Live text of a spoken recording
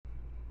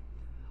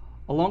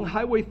Along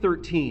Highway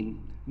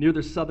 13, near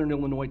the southern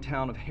Illinois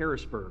town of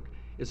Harrisburg,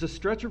 is a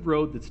stretch of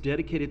road that's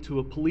dedicated to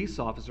a police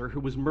officer who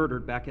was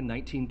murdered back in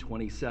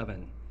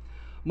 1927.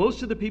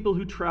 Most of the people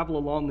who travel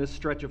along this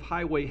stretch of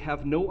highway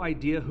have no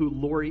idea who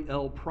Lory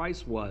L.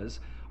 Price was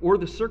or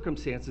the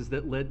circumstances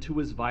that led to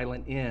his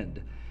violent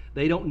end.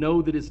 They don't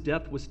know that his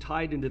death was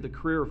tied into the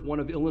career of one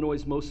of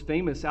Illinois' most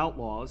famous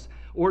outlaws,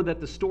 or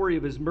that the story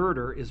of his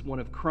murder is one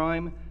of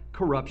crime,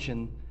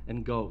 corruption,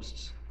 and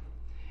ghosts.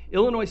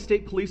 Illinois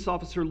State Police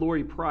Officer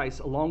Lory Price,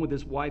 along with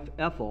his wife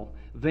Ethel,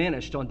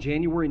 vanished on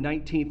January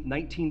 19,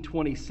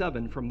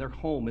 1927 from their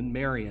home in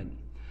Marion.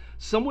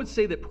 Some would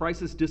say that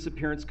Price's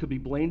disappearance could be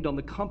blamed on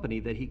the company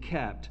that he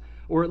kept,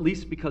 or at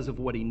least because of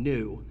what he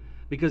knew,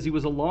 because he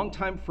was a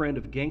longtime friend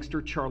of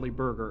gangster Charlie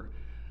Berger,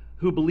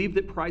 who believed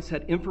that Price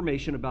had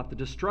information about the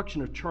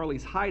destruction of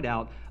Charlie's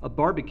hideout, a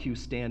barbecue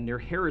stand near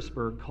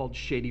Harrisburg called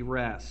Shady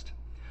Rest.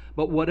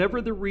 But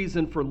whatever the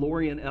reason for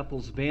Lory and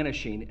Ethel's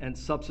vanishing and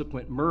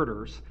subsequent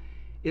murders,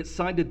 it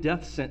signed a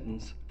death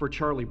sentence for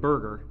Charlie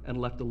Berger and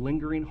left a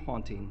lingering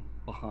haunting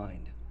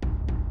behind.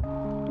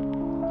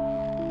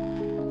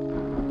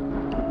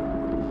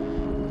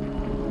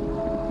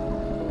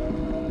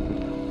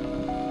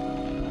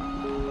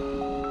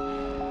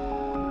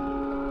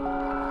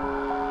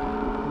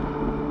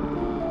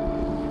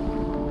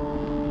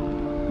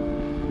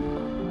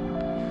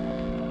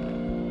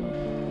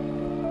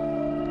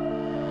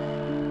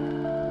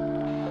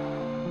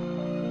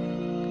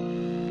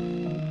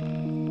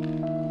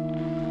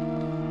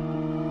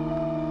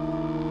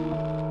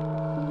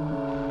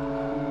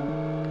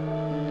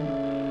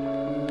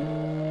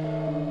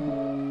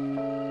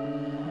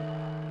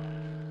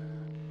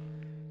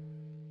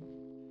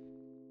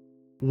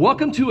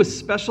 Welcome to a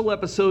special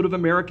episode of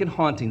American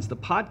Hauntings, the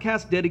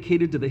podcast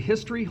dedicated to the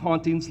history,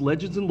 hauntings,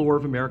 legends, and lore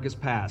of America's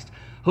past.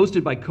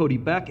 Hosted by Cody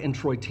Beck and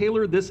Troy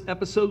Taylor, this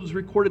episode was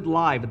recorded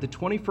live at the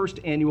 21st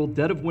Annual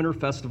Dead of Winter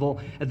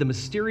Festival at the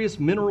mysterious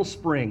Mineral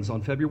Springs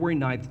on February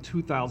 9th,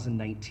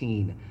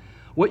 2019.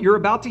 What you're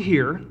about to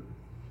hear,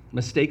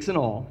 mistakes and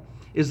all,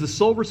 is the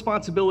sole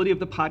responsibility of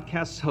the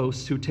podcast's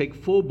hosts who take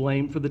full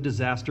blame for the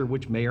disaster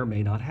which may or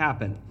may not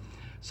happen.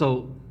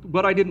 So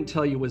what I didn't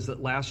tell you was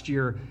that last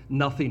year,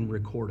 nothing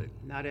recorded.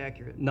 Not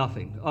accurate.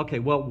 Nothing. Okay,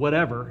 well,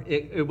 whatever.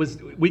 It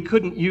was, we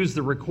couldn't use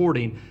the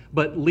recording,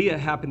 but Leah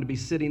happened to be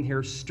sitting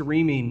here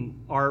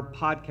streaming our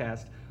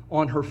podcast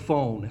on her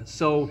phone.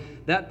 So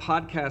that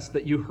podcast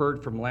that you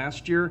heard from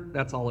last year,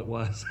 that's all it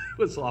was.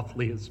 It was off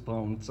Leah's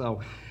phone. So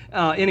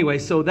anyway,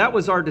 so that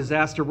was our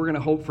disaster. We're going to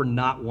hope for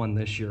not one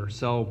this year.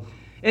 So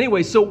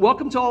anyway, so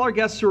welcome to all our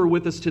guests who are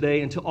with us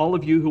today and to all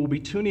of you who will be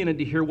tuning in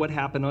to hear what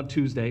happened on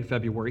Tuesday,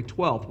 February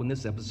 12th, when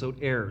this episode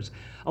airs.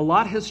 A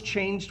lot has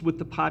changed with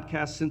the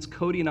podcast since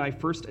Cody and I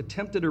first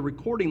attempted a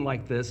recording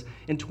like this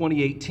in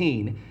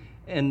 2018.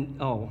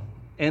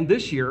 And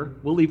this year,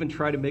 we'll even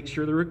try to make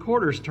sure the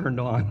recorder's turned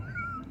on.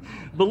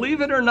 Believe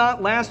it or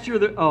not, last year,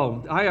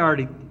 I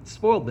already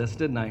spoiled this,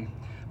 didn't I?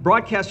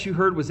 Broadcast you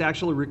heard was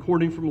actually a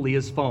recording from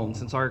Leah's phone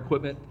since our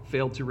equipment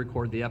failed to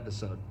record the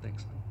episode.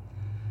 Thanks.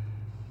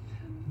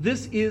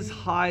 This is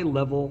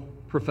high-level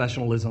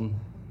professionalism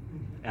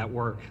at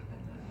work.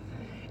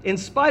 In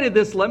spite of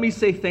this, let me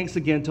say thanks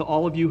again to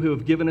all of you who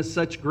have given us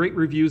such great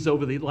reviews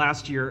over the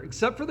last year,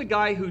 except for the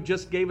guy who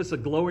just gave us a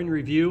glowing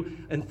review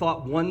and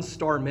thought 1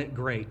 star meant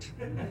great.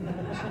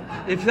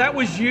 If that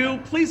was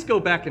you, please go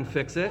back and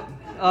fix it.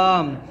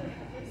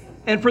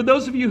 And for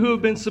those of you who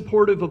have been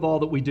supportive of all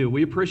that we do,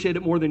 we appreciate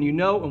it more than you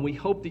know, and we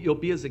hope that you'll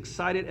be as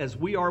excited as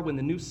we are when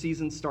the new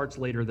season starts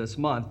later this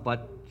month.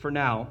 But for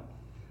now,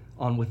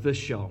 on with this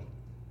show.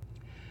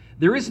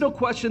 There is no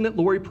question that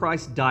Lory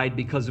Price died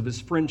because of his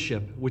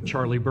friendship with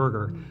Charlie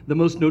Berger, the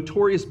most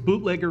notorious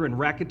bootlegger and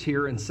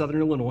racketeer in Southern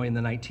Illinois in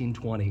the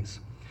 1920s.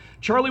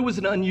 Charlie was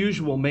an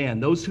unusual man.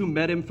 Those who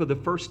met him for the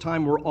first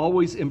time were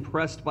always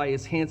impressed by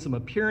his handsome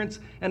appearance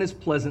and his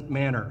pleasant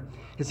manner.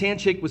 His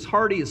handshake was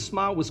hearty, his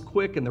smile was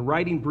quick, and the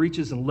riding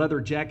breeches and leather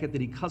jacket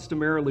that he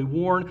customarily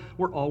wore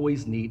were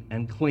always neat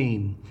and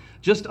clean.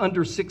 Just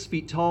under 6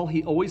 feet tall,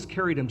 he always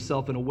carried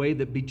himself in a way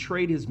that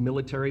betrayed his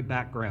military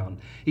background.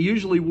 He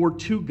usually wore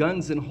 2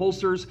 guns in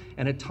holsters,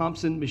 and a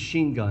Thompson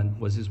machine gun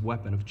was his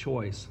weapon of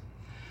choice.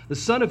 The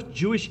son of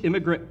Jewish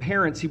immigrant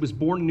parents, he was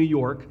born in New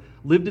York,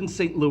 lived in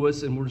St.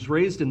 Louis, and was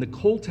raised in the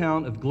coal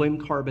town of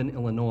Glen Carbon,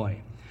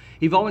 Illinois.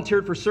 He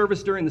volunteered for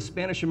service during the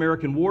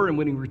Spanish-American War, and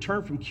when he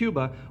returned from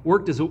Cuba,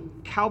 worked as a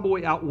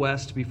cowboy out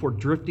west before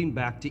drifting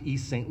back to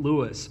East St.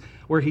 Louis,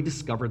 where he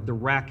discovered the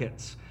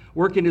rackets,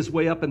 working his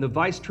way up in the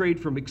vice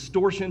trade from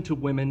extortion to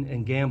women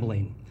and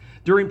gambling.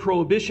 During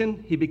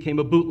Prohibition, he became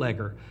a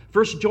bootlegger,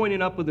 first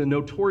joining up with the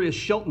notorious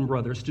Shelton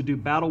brothers to do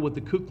battle with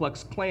the Ku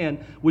Klux Klan,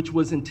 which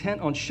was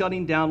intent on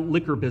shutting down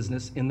liquor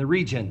business in the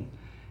region,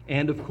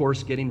 and of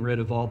course getting rid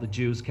of all the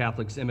Jews,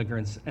 Catholics,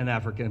 immigrants, and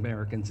African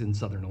Americans in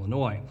Southern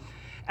Illinois.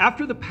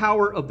 After the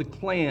power of the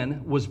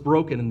Klan was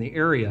broken in the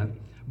area,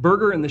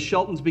 Berger and the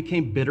Sheltons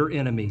became bitter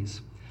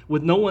enemies.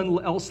 With no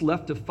one else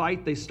left to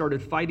fight, they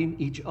started fighting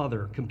each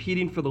other,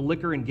 competing for the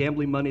liquor and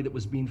gambling money that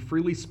was being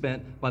freely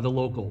spent by the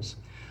locals.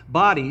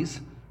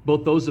 Bodies,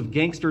 both those of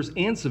gangsters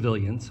and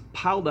civilians,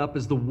 piled up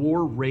as the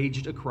war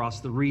raged across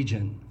the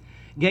region.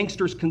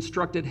 Gangsters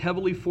constructed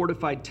heavily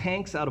fortified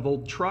tanks out of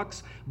old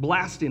trucks,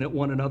 blasting at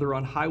one another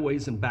on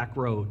highways and back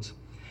roads.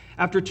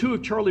 After two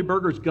of Charlie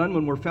Berger's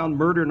gunmen were found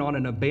murdered on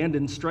an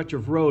abandoned stretch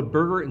of road,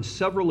 Berger and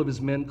several of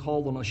his men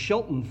called on a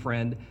Shelton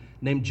friend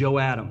named Joe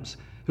Adams,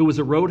 who was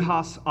a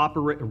roadhouse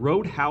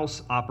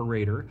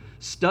operator,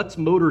 Stutz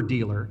motor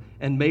dealer,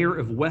 and mayor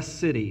of West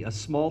City, a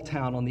small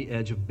town on the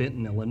edge of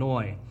Benton,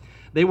 Illinois.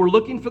 They were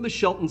looking for the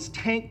Sheltons'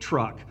 tank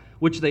truck,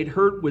 which they'd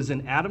heard was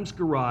in Adams'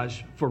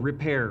 garage for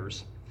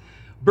repairs.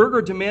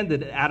 Berger demanded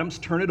that Adams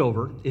turn it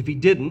over. If he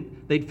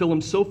didn't, they'd fill him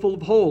so full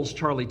of holes,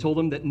 Charlie told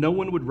him, that no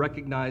one would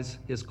recognize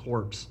his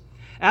corpse.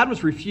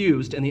 Adams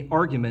refused, and the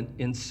argument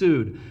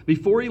ensued.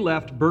 Before he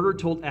left, Berger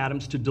told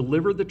Adams to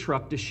deliver the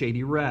truck to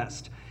Shady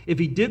Rest. If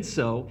he did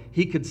so,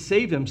 he could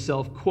save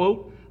himself,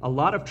 quote, a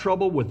lot of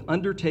trouble with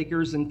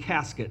undertakers and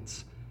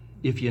caskets,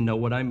 if you know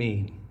what I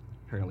mean.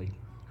 Apparently,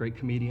 great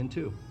comedian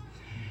too.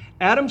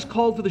 Adams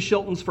called for the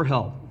Sheltons for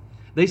help.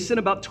 They sent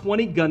about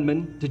 20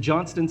 gunmen to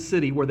Johnston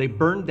City, where they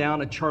burned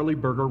down a Charlie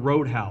Berger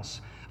roadhouse.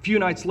 A few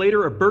nights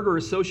later, a Berger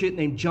associate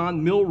named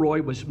John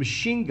Milroy was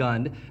machine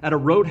gunned at a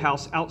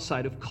roadhouse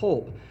outside of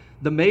Culp.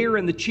 The mayor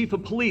and the chief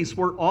of police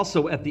were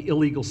also at the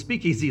illegal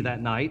speakeasy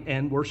that night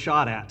and were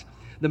shot at.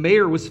 The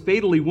mayor was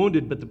fatally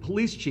wounded, but the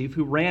police chief,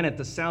 who ran at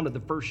the sound of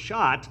the first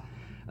shot,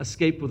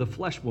 escaped with a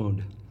flesh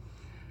wound.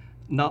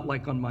 Not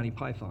like on Monty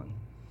Python.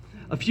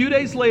 A few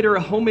days later,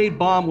 a homemade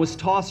bomb was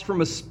tossed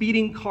from a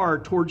speeding car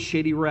towards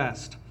Shady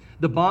Rest.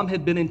 The bomb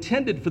had been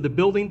intended for the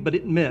building, but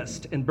it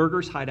missed, and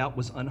Berger's hideout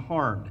was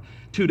unharmed.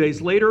 2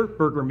 days later,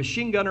 Berger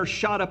machine gunners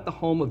shot up the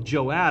home of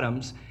Joe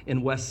Adams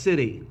in West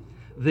City.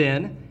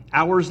 Then,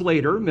 hours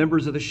later,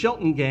 members of the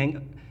Shelton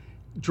gang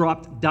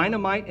dropped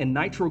dynamite and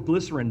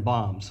nitroglycerin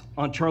bombs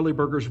on Charlie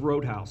Berger's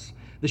roadhouse,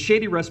 the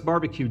Shady Rest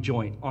barbecue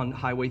joint on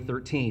Highway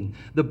 13.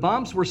 The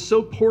bombs were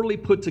so poorly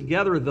put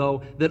together,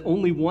 though, that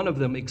only one of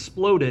them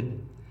exploded,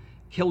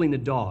 killing a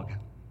dog.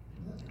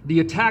 The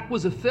attack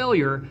was a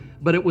failure,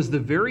 but it was the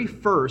very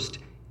first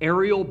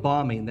aerial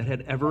bombing that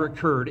had ever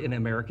occurred in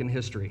American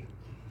history.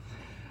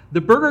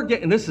 The Berger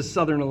gang, and this is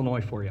Southern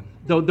Illinois for you,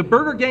 though the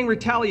Berger gang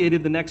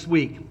retaliated the next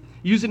week,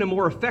 using a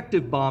more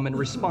effective bomb in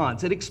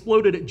response. It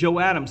exploded at Joe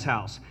Adams'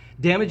 house,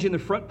 damaging the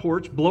front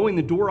porch, blowing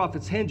the door off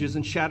its hinges,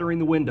 and shattering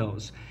the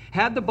windows.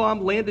 Had the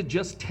bomb landed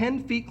just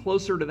 10 feet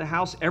closer to the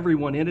house,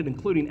 everyone in it,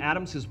 including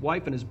Adams, his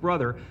wife, and his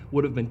brother,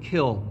 would have been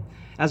killed.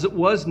 As it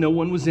was, no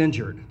one was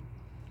injured.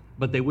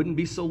 But they wouldn't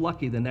be so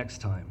lucky the next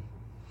time.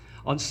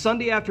 On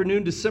Sunday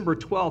afternoon, December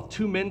 12th,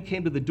 two men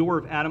came to the door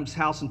of Adams'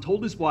 house and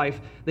told his wife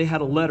they had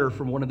a letter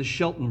from one of the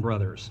Shelton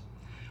brothers.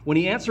 When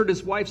he answered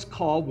his wife's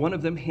call, one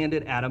of them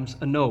handed Adams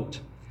a note.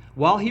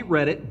 While he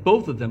read it,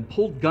 both of them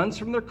pulled guns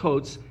from their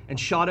coats and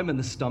shot him in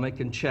the stomach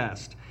and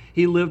chest.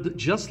 He lived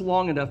just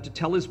long enough to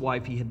tell his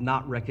wife he had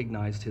not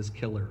recognized his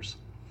killers.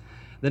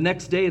 The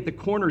next day at the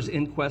coroner's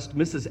inquest,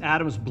 Mrs.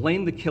 Adams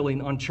blamed the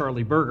killing on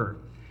Charlie Berger.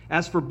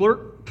 As for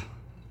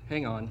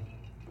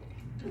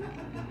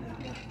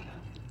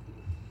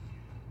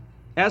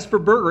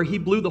Berger, he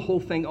blew the whole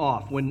thing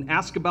off. When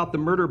asked about the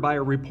murder by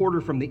a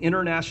reporter from the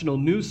International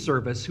News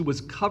Service who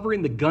was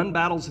covering the gun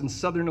battles in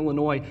Southern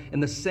Illinois in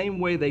the same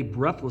way they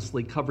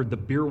breathlessly covered the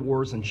beer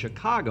wars in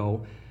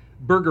Chicago,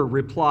 Berger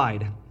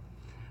replied,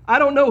 "I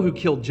don't know who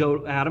killed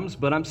Joe Adams,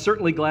 but I'm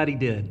certainly glad he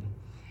did.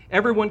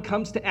 Everyone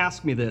comes to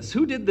ask me this.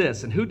 Who did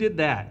this and who did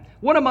that?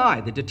 What am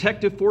I, the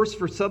detective force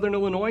for Southern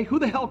Illinois? Who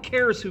the hell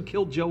cares who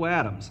killed Joe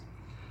Adams?"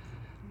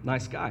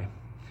 Nice guy.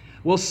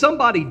 Well,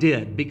 somebody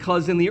did,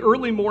 because in the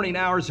early morning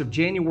hours of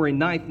January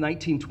 9th,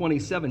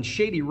 1927,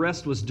 Shady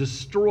Rest was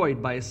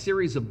destroyed by a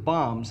series of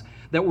bombs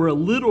that were a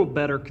little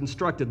better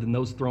constructed than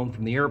those thrown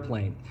from the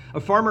airplane.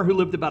 A farmer who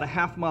lived about a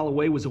half mile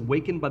away was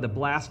awakened by the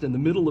blast in the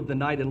middle of the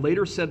night and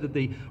later said that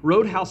the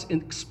roadhouse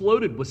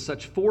exploded with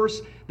such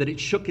force that it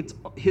shook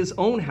his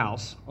own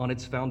house on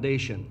its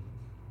foundation.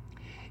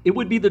 It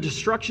would be the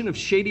destruction of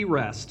Shady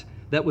Rest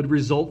that would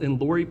result in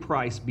Lory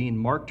Price being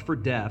marked for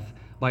death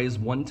by his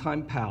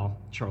one-time pal,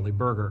 Charlie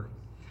Berger.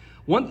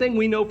 One thing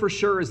we know for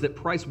sure is that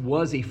Price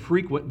was a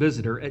frequent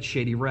visitor at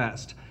Shady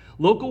Rest.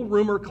 Local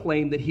rumor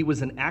claimed that he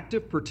was an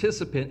active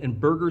participant in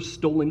Berger's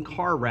stolen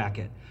car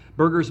racket.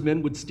 Berger's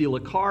men would steal a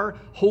car,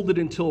 hold it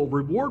until a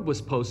reward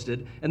was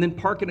posted, and then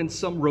park it in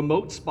some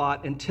remote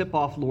spot and tip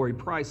off Lory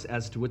Price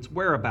as to its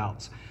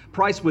whereabouts.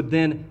 Price would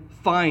then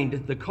find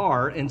the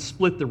car and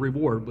split the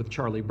reward with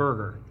Charlie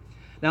Berger.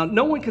 Now,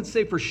 no one can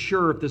say for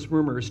sure if this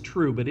rumor is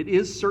true, but it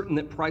is certain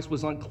that Price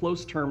was on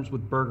close terms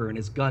with Berger and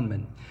his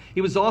gunmen.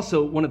 He was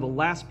also one of the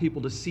last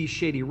people to see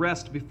Shady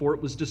Rest before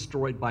it was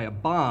destroyed by a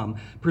bomb,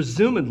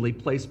 presumably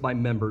placed by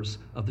members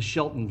of the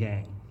Shelton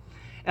gang.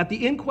 At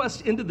the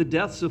inquest into the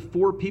deaths of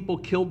 4 people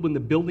killed when the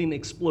building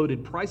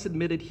exploded, Price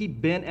admitted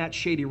he'd been at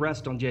Shady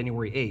Rest on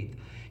January 8th.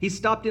 He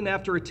stopped in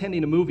after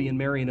attending a movie in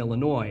Marion,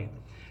 Illinois.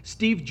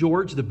 Steve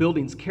George, the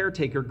building's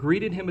caretaker,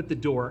 greeted him at the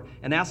door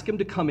and asked him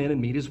to come in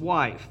and meet his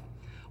wife.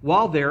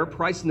 While there,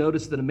 Price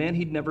noticed that a man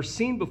he'd never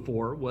seen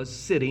before was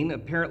sitting,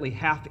 apparently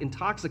half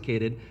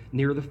intoxicated,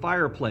 near the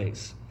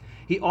fireplace.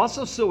 He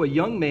also saw a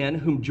young man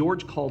whom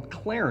George called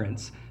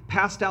Clarence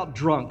passed out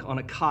drunk on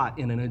a cot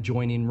in an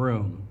adjoining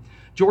room.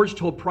 George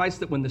told Price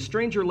that when the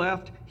stranger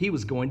left, he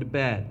was going to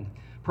bed.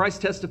 Price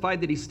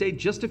testified that he stayed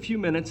just a few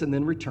minutes and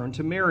then returned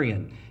to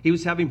Marion. He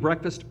was having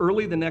breakfast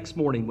early the next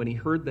morning when he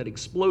heard that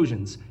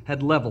explosions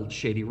had leveled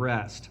Shady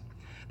Rest.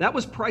 That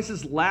was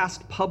Price's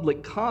last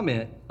public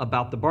comment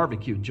about the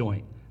barbecue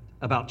joint,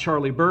 about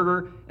Charlie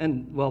Berger,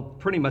 and, well,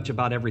 pretty much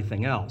about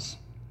everything else.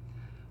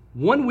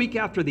 1 week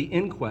after the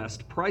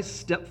inquest, Price's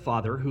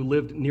stepfather, who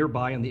lived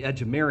nearby on the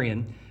edge of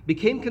Marion,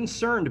 became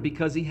concerned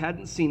because he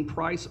hadn't seen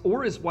Price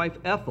or his wife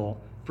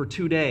Ethel for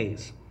 2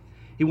 days.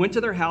 He went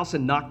to their house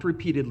and knocked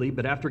repeatedly,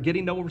 but after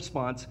getting no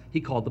response,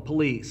 he called the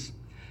police.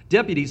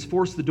 Deputies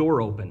forced the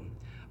door open.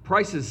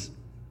 Price's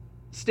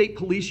state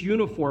police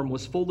uniform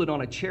was folded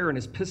on a chair, and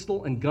his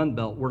pistol and gun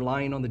belt were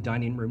lying on the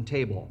dining room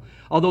table.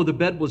 Although the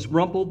bed was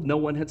rumpled, no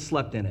one had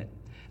slept in it.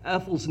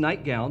 Ethel's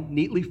nightgown,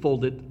 neatly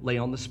folded, lay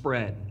on the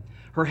spread.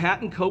 Her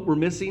hat and coat were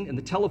missing, and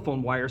the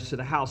telephone wires to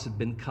the house had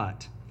been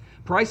cut.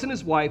 Price and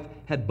his wife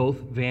had both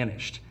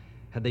vanished.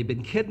 Had they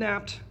been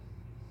kidnapped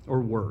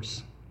or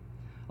worse?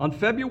 On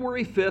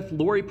February 5th,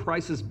 Lori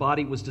Price's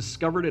body was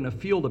discovered in a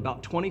field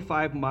about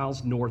 25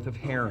 miles north of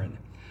Herrin.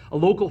 A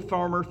local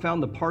farmer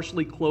found the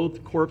partially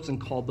clothed corpse and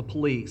called the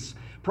police.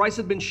 Price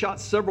had been shot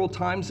several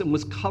times and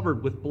was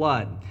covered with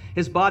blood.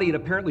 His body had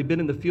apparently been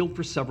in the field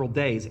for several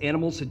days.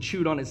 Animals had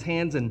chewed on his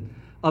hands and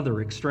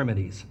other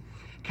extremities.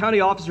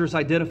 County officers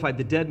identified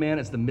the dead man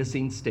as the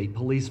missing state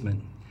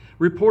policeman.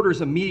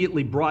 Reporters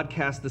immediately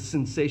broadcast the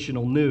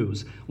sensational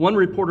news. One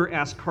reporter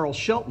asked Carl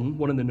Shelton,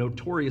 one of the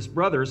notorious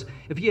brothers,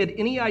 if he had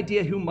any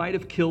idea who might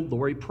have killed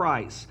Lori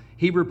Price.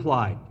 He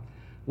replied,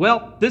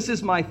 "Well, this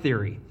is my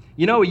theory.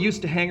 You know, he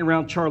used to hang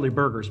around Charlie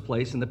Berger's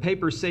place, and the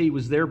papers say he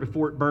was there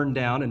before it burned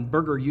down, and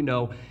Berger, you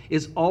know,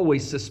 is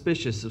always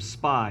suspicious of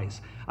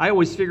spies. I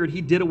always figured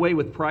he did away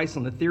with Price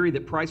on the theory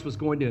that Price was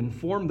going to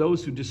inform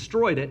those who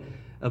destroyed it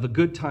of a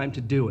good time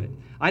to do it.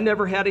 I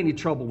never had any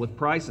trouble with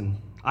Price, and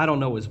I don't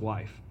know his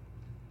wife."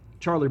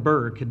 Charlie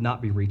Berger could not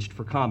be reached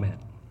for comment.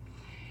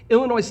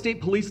 Illinois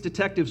State Police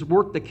detectives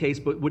worked the case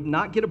but would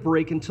not get a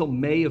break until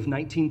May of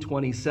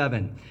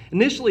 1927.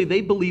 Initially, they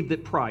believed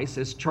that Price,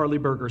 as Charlie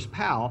Berger's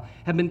pal,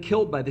 had been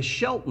killed by the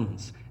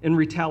Sheltons in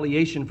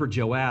retaliation for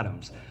Joe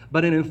Adams.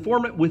 But an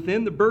informant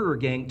within the Berger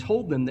gang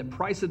told them that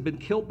Price had been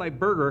killed by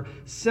Berger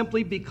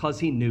simply because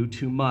he knew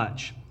too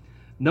much.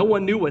 No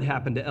one knew what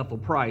happened to Ethel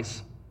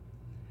Price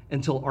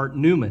until Art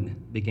Newman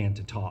began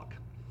to talk.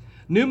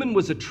 Newman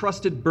was a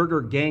trusted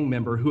Berger gang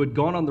member who had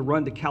gone on the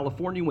run to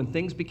California when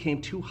things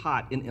became too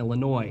hot in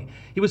Illinois.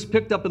 He was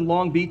picked up in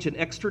Long Beach and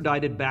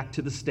extradited back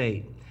to the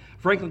state.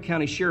 Franklin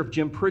County Sheriff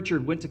Jim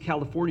Pritchard went to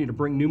California to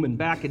bring Newman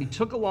back, and he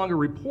took along a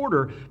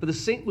reporter for the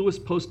St. Louis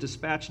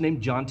Post-Dispatch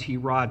named John T.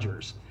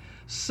 Rogers.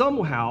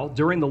 Somehow,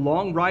 during the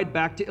long ride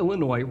back to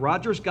Illinois,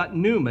 Rogers got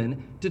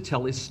Newman to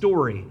tell his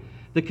story.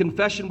 The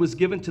confession was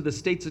given to the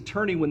state's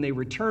attorney when they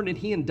returned, and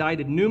he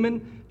indicted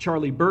Newman,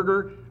 Charlie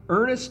Berger,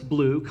 Ernest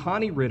Blue,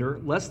 Connie Ritter,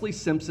 Leslie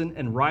Simpson,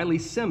 and Riley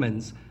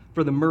Simmons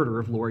for the murder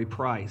of Lori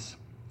Price.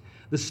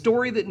 The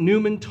story that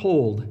Newman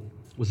told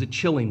was a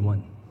chilling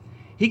one.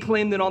 He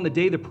claimed that on the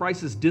day the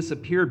Prices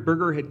disappeared,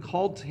 Berger had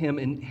called to him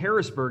in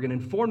Harrisburg and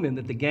informed him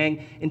that the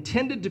gang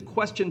intended to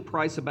question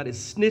Price about his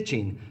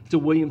snitching to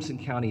Williamson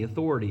County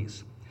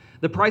authorities.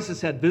 The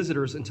Prices had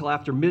visitors until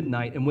after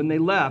midnight, and when they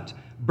left,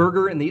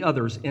 Berger and the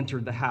others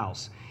entered the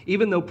house.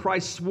 Even though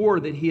Price swore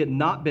that he had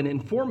not been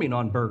informing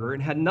on Berger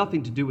and had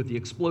nothing to do with the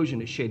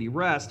explosion at Shady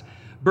Rest,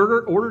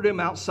 Berger ordered him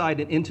outside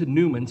and into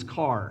Newman's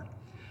car.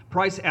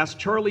 Price asked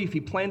Charlie if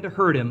he planned to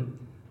hurt him,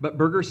 but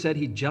Berger said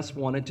he just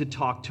wanted to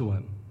talk to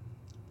him,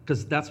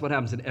 because that's what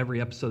happens in every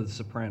episode of The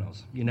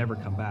Sopranos. You never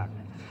come back.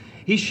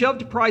 He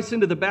shoved Price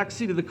into the back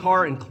seat of the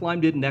car and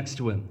climbed in next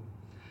to him.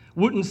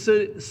 Wooten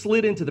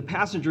slid into the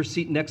passenger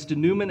seat next to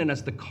Newman, and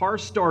as the car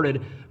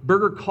started,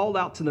 Berger called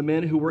out to the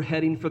men who were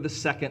heading for the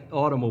second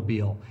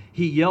automobile.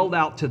 He yelled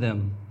out to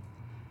them,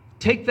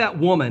 "Take that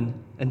woman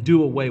and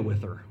do away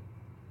with her."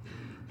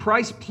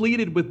 Price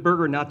pleaded with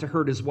Berger not to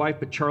hurt his wife,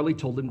 but Charlie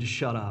told him to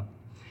shut up.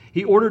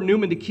 He ordered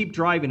Newman to keep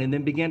driving and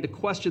then began to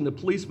question the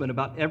policeman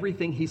about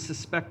everything he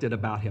suspected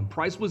about him.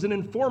 Price was an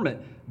informant,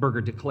 Berger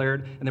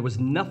declared, and there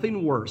was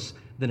nothing worse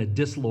than a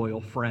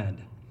disloyal friend.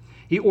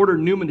 He ordered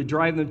Newman to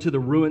drive them to the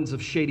ruins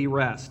of Shady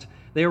Rest.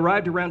 They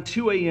arrived around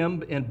 2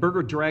 a.m., and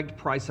Berger dragged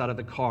Price out of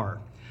the car.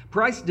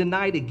 Price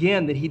denied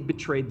again that he'd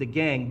betrayed the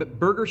gang, but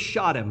Berger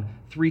shot him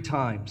 3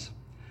 times.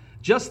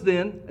 Just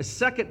then, a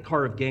second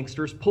car of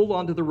gangsters pulled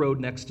onto the road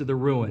next to the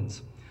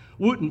ruins.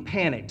 Wooten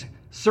panicked,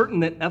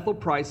 certain that Ethel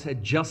Price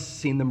had just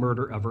seen the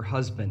murder of her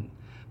husband.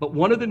 But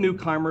one of the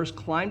newcomers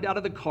climbed out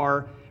of the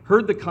car,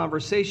 heard the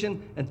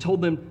conversation, and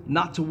told them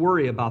not to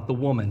worry about the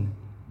woman.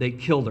 They'd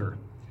killed her.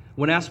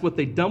 When asked what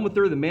they'd done with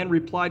her, the man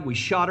replied, "We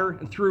shot her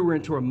and threw her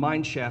into a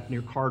mine shaft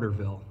near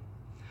Carterville."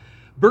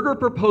 Berger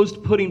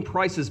proposed putting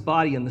Price's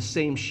body in the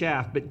same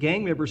shaft, but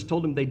gang members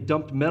told him they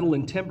dumped metal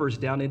and timbers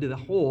down into the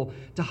hole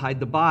to hide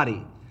the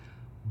body.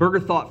 Berger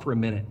thought for a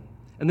minute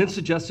and then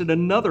suggested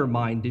another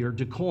mine near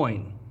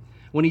DuQuoin.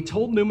 When he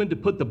told Newman to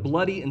put the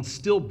bloody and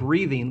still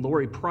breathing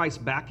Lori Price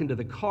back into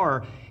the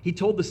car, he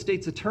told the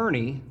state's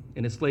attorney,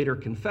 in his later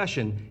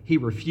confession, he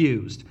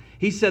refused.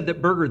 He said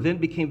that Berger then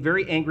became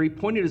very angry,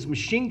 pointed his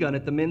machine gun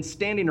at the men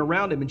standing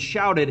around him and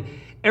shouted,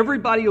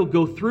 "Everybody will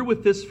go through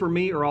with this for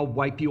me or I'll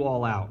wipe you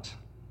all out."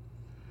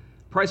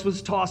 Price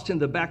was tossed in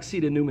the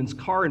backseat of Newman's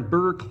car and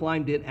Berger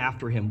climbed in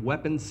after him,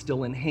 weapons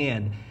still in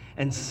hand,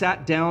 and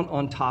sat down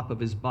on top of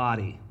his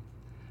body.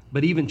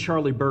 But even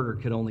Charlie Berger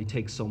could only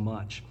take so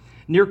much.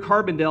 Near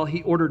Carbondale,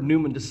 he ordered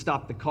Newman to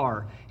stop the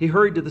car. He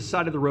hurried to the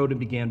side of the road and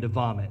began to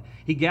vomit.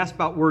 He gasped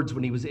out words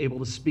when he was able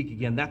to speak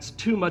again. "That's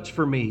too much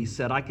for me," he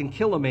said. "I can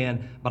kill a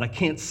man, but I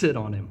can't sit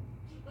on him.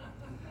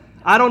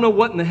 I don't know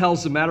what in the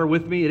hell's the matter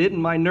with me. It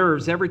isn't my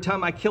nerves. Every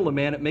time I kill a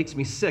man, it makes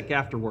me sick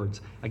afterwards.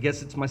 I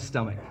guess it's my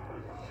stomach."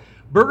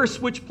 Berger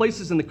switched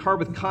places in the car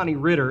with Connie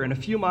Ritter, and a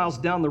few miles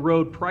down the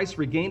road, Price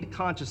regained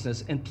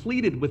consciousness and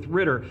pleaded with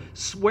Ritter,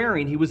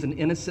 swearing he was an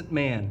innocent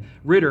man.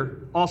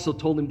 Ritter also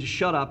told him to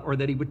shut up or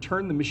that he would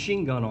turn the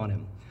machine gun on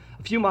him.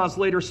 A few miles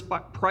later,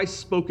 Price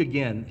spoke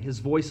again, his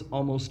voice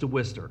almost a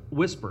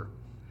whisper.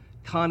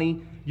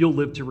 "Connie, you'll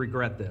live to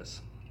regret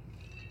this."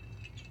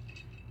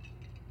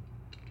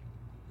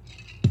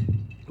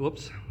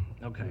 Whoops.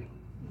 Okay.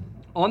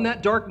 On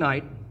that dark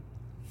night,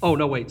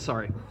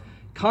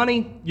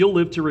 "Connie, you'll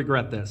live to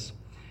regret this."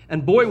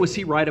 And boy, was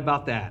he right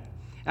about that.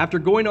 After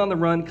going on the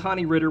run,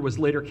 Connie Ritter was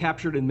later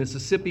captured in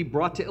Mississippi,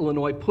 brought to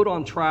Illinois, put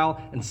on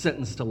trial, and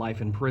sentenced to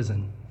life in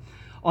prison.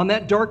 On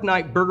that dark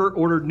night, Berger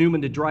ordered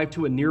Newman to drive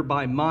to a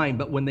nearby mine,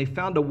 but when they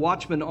found a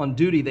watchman on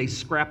duty, they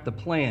scrapped the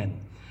plan.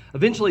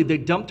 Eventually, they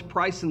dumped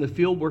Price in the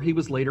field where he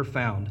was later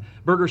found.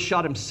 Berger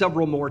shot him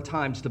several more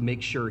times to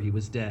make sure he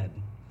was dead.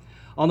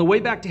 On the way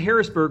back to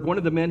Harrisburg, one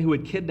of the men who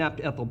had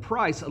kidnapped Ethel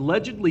Price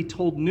allegedly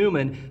told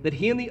Newman that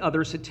he and the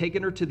others had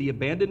taken her to the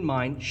abandoned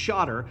mine,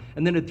 shot her,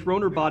 and then had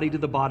thrown her body to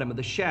the bottom of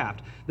the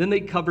shaft. Then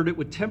they covered it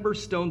with timber,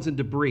 stones, and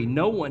debris.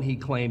 No one, he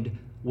claimed,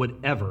 would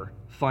ever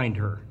find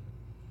her.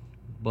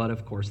 But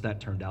of course, that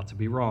turned out to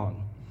be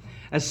wrong.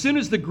 As soon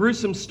as the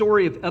gruesome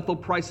story of Ethel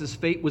Price's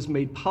fate was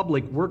made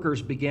public,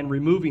 workers began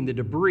removing the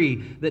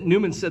debris that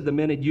Newman said the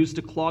men had used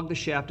to clog the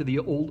shaft of the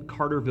old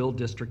Carterville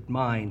District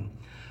mine.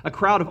 A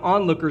crowd of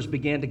onlookers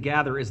began to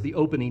gather as the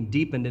opening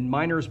deepened, and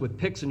miners with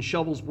picks and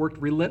shovels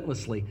worked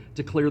relentlessly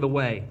to clear the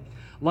way.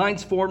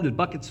 Lines formed and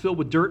buckets filled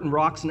with dirt and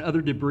rocks and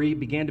other debris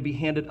began to be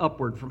handed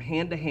upward from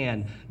hand to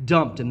hand,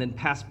 dumped, and then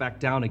passed back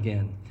down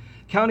again.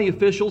 County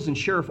officials and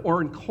Sheriff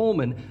Orrin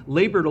Coleman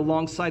labored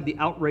alongside the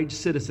outraged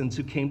citizens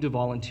who came to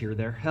volunteer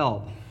their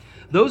help.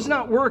 Those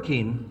not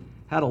working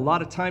had a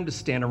lot of time to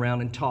stand around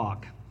and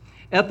talk.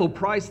 Ethel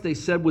Price, they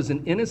said, was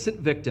an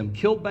innocent victim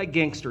killed by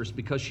gangsters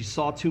because she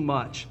saw too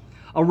much.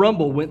 A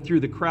rumble went through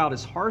the crowd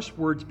as harsh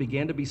words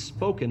began to be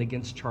spoken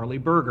against Charlie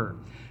Berger.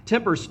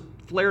 Tempers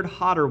flared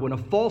hotter when a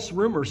false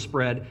rumor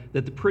spread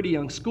that the pretty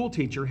young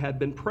schoolteacher had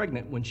been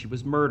pregnant when she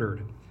was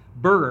murdered.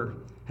 Berger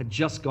had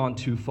just gone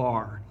too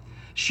far.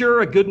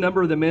 Sure, a good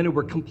number of the men who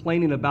were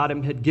complaining about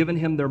him had given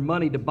him their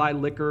money to buy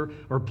liquor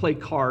or play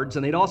cards,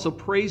 and they'd also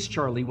praised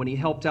Charlie when he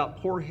helped out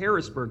poor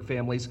Harrisburg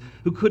families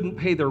who couldn't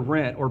pay their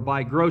rent or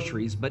buy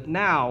groceries. But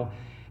now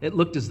it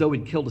looked as though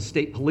he'd killed a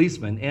state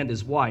policeman and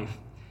his wife.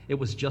 It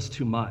was just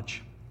too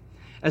much.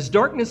 As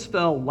darkness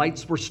fell,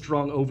 lights were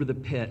strung over the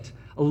pit,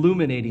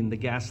 illuminating the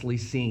ghastly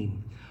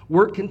scene.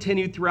 Work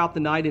continued throughout the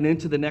night and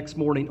into the next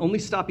morning, only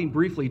stopping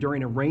briefly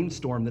during a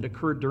rainstorm that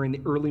occurred during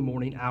the early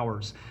morning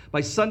hours.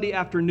 By Sunday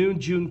afternoon,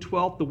 June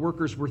 12th, the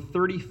workers were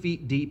 30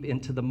 feet deep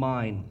into the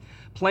mine.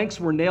 Planks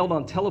were nailed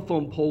on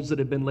telephone poles that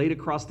had been laid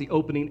across the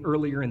opening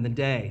earlier in the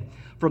day.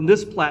 From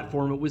this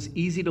platform, it was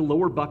easy to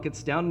lower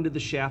buckets down into the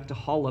shaft to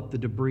haul up the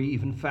debris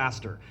even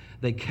faster.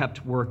 They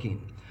kept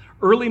working.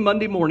 Early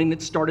Monday morning,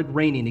 it started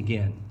raining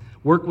again.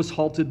 Work was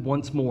halted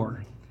once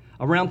more.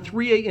 Around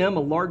 3 a.m.,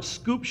 a large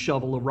scoop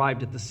shovel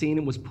arrived at the scene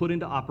and was put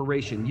into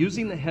operation.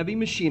 Using the heavy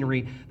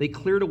machinery, they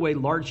cleared away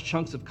large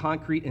chunks of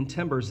concrete and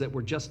timbers that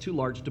were just too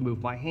large to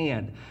move by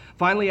hand.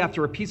 Finally,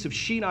 after a piece of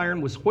sheet iron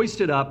was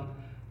hoisted up,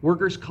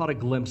 workers caught a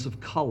glimpse of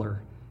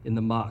color in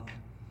the muck.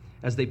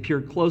 As they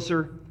peered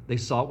closer, they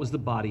saw it was the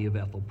body of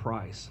Ethel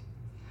Price.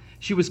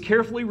 She was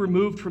carefully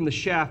removed from the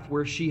shaft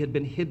where she had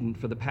been hidden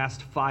for the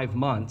past 5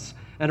 months,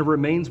 and her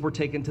remains were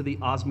taken to the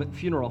Osment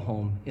Funeral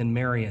Home in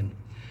Marion.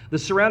 The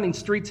surrounding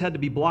streets had to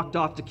be blocked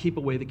off to keep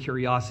away the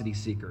curiosity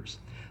seekers.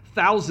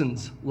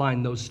 Thousands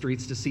lined those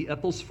streets to see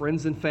Ethel's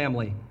friends and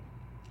family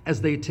as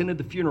they attended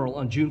the funeral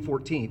on June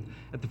 14th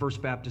at the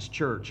First Baptist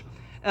Church.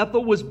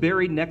 Ethel was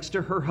buried next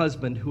to her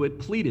husband, who had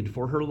pleaded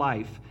for her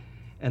life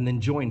and then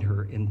joined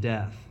her in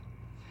death.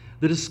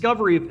 The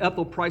discovery of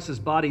Ethel Price's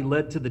body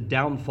led to the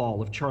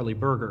downfall of Charlie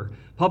Berger.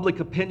 Public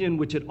opinion,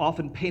 which had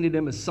often painted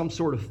him as some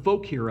sort of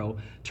folk hero,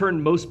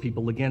 turned most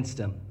people against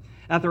him.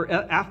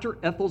 After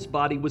Ethel's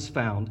body was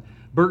found,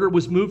 Berger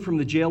was moved from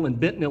the jail in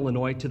Benton,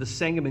 Illinois, to the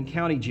Sangamon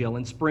County Jail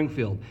in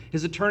Springfield.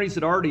 His attorneys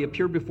had already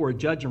appeared before a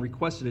judge and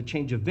requested a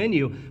change of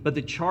venue, but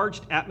the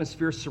charged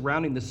atmosphere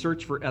surrounding the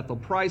search for Ethel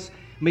Price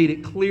made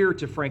it clear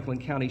to Franklin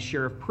County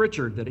Sheriff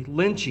Pritchard that a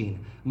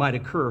lynching might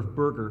occur if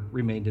Berger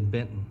remained in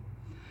Benton.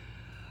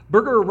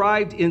 Berger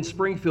arrived in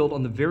Springfield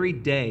on the very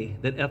day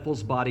that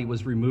Ethel's body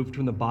was removed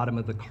from the bottom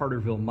of the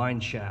Carterville mine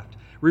shaft.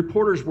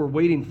 Reporters were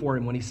waiting for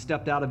him when he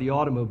stepped out of the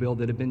automobile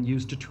that had been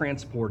used to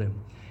transport him.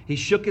 He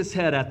shook his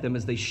head at them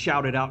as they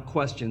shouted out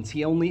questions.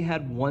 He only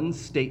had one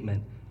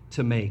statement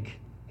to make: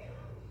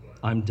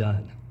 "I'm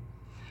done."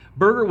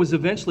 Berger was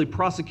eventually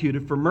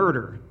prosecuted for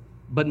murder,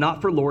 but not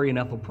for Lori and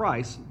Ethel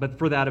Price, but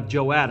for that of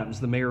Joe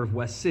Adams, the mayor of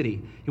West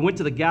City. He went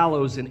to the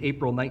gallows in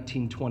April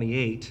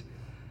 1928,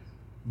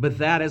 but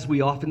that, as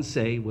we often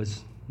say,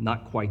 was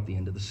not quite the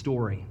end of the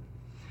story.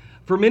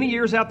 For many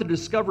years after the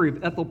discovery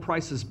of Ethel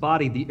Price's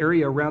body, the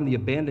area around the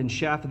abandoned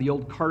shaft of the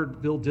old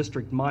Carterville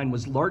District mine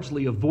was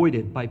largely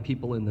avoided by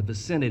people in the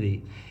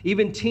vicinity.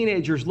 Even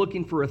teenagers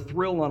looking for a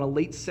thrill on a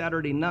late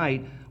Saturday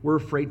night were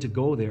afraid to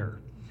go there.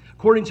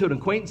 According to an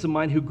acquaintance of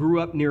mine who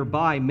grew up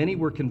nearby, many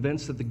were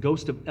convinced that the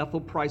ghost of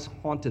Ethel Price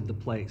haunted the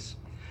place.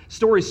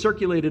 Stories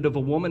circulated of a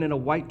woman in a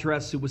white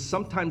dress who was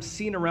sometimes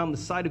seen around the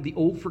side of the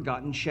old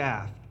forgotten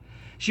shaft.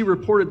 She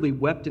reportedly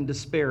wept in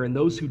despair, and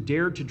those who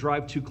dared to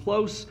drive too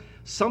close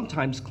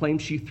sometimes claimed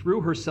she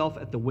threw herself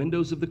at the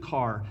windows of the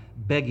car,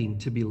 begging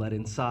to be let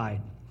inside.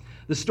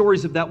 The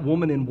stories of that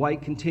woman in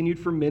white continued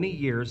for many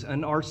years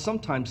and are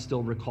sometimes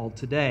still recalled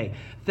today.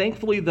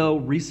 Thankfully, though,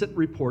 recent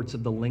reports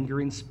of the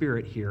lingering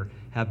spirit here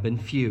have been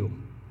few.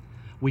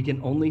 We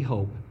can only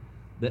hope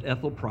that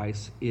Ethel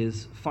Price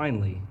is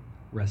finally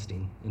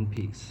resting in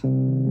peace.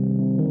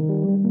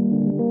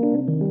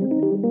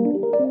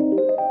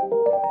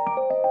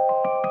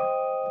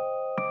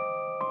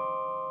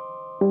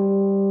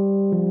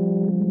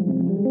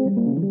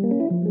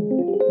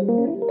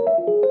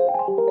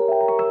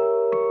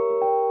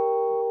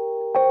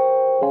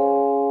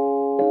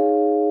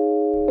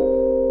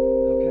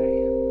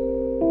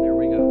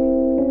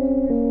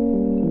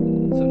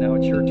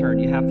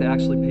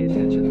 Actually pay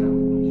attention now.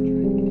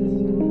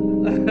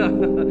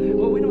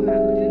 Well, we don't have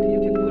to. You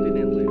can put it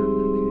in later.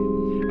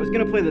 Okay. I was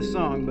going to play the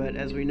song, but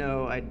as we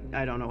know, I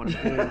don't know what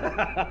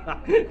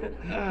I'm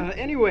doing.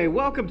 Anyway,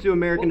 welcome to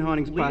American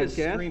Hauntings Leah's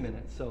Podcast. Streaming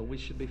it, so we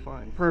should be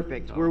fine.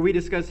 Perfect. Where we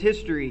discuss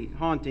history,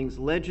 hauntings,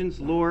 legends,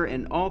 lore,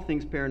 and all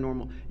things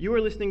paranormal. You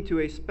are listening to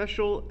a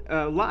special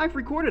live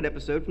recorded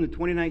episode from the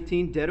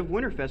 2019 Dead of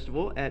Winter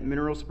Festival at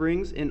Mineral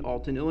Springs in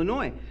Alton,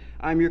 Illinois.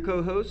 I'm your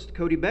co-host,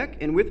 Cody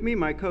Beck, and with me,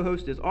 my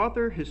co-host is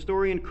author,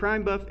 historian,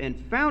 crime buff,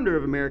 and founder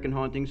of American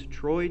Hauntings,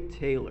 Troy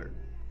Taylor.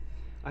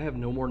 I have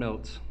no more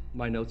notes.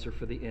 My notes are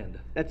for the end.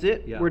 That's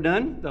it? Yeah. We're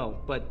done? No,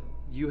 but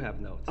you have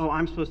notes. Oh,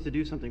 I'm supposed to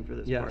do something for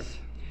this yes. part.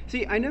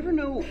 See, I never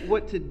know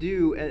what to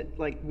do at,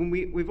 when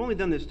we've only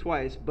done this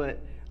twice, but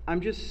I'm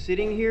just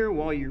sitting here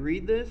while you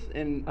read this,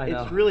 and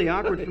it's really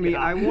awkward for me.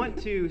 Yeah. I want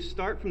to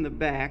start from the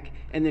back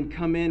and then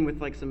come in with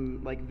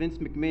some Vince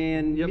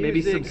McMahon music.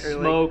 Maybe some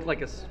or smoke,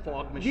 like a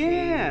fog machine.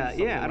 Yeah.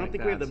 I don't like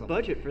think we have the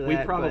budget for that. We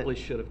probably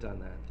should have done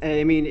that.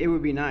 I mean, it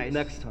would be nice.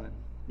 Next time.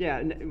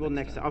 Yeah,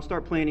 next time. I'll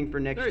start planning for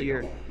next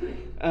year.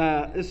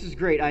 Go. This is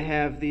great. I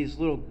have these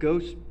little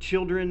ghost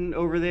children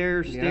over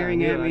there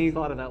staring at me. I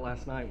thought of that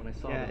last night when I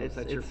saw those.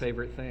 That's your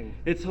favorite thing.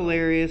 It's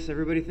hilarious.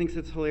 Everybody thinks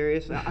it's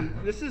hilarious.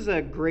 This is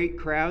a great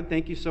crowd.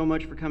 Thank you so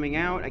much for coming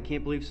out. I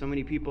can't believe so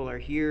many people are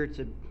here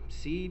to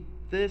see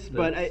this,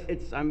 but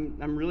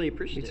I'm really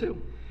appreciative.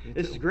 Me too.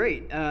 This is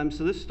great.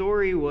 So this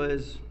story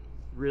was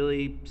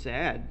really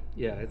sad.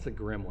 Yeah, it's a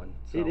grim one.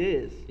 So, it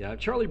is. Yeah,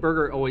 Charlie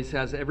Berger always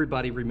has,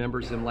 everybody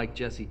remembers him like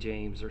Jesse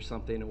James or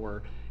something,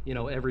 or,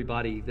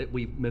 everybody that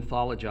we've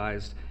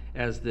mythologized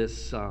as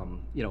this,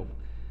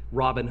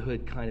 Robin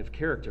Hood kind of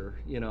character,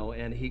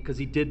 and because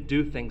he did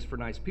do things for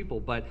nice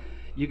people, but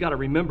you got to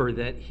remember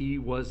that he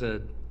was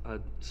a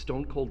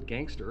stone cold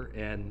gangster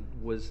and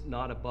was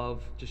not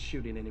above just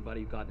shooting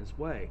anybody who got in his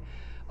way.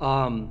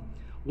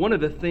 One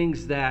of the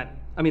things that,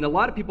 a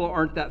lot of people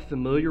aren't that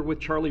familiar with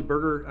Charlie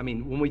Berger.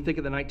 When we think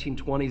of the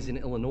 1920s in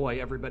Illinois,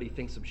 everybody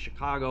thinks of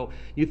Chicago.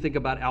 You think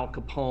about Al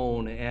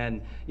Capone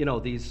and,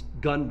 these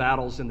gun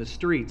battles in the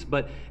streets.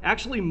 But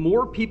actually,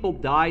 more people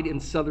died in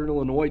Southern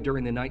Illinois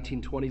during the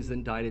 1920s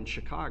than died in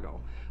Chicago.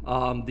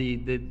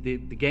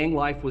 The gang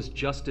life was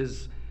just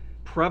as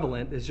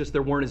prevalent. It's just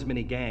there weren't as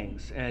many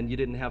gangs, and you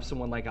didn't have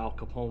someone like Al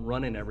Capone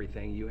running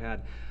everything. You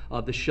had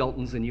the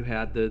Sheltons, and you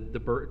had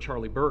the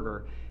Charlie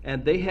Berger,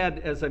 and they had,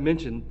 as I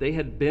mentioned, they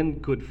had been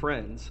good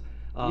friends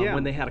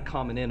when they had a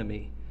common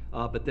enemy.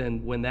 But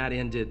then when that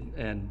ended,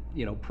 and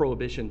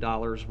prohibition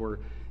dollars were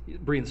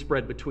being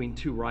spread between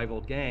two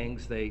rival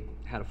gangs, they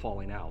had a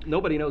falling out.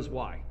 Nobody knows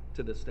why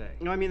to this day.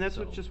 No, that's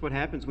just what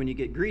happens when you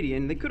get greedy,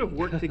 and they could have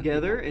worked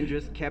together and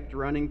just kept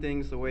running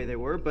things the way they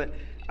were, but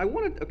I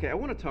want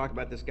to talk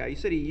about this guy. You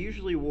said he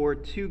usually wore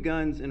 2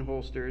 guns in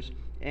holsters,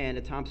 and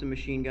a Thompson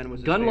machine gun was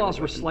his Gun favorite laws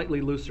were weapon.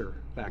 slightly looser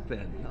back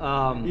then.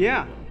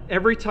 Yeah.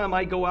 Every time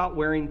I go out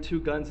wearing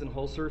 2 guns and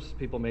holsters,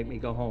 people make me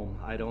go home.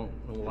 I don't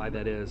know why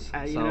that is.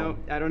 I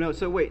don't know.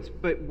 So wait,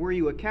 but were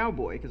you a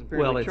cowboy? Because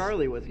apparently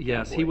Charlie was a cowboy.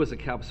 Yes, he was a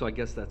cowboy, so I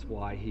guess that's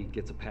why he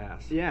gets a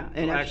pass. Yeah,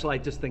 and So actually, I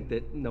just think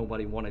that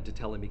nobody wanted to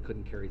tell him he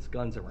couldn't carry his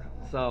guns around.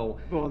 So,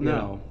 Well, you no.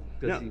 know,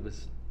 because No. he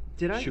was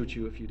Did I- shoot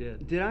you if you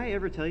did. Did I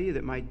ever tell you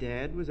that my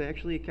dad was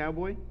actually a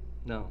cowboy?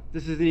 No.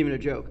 This isn't even a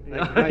joke.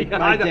 Like, Yeah,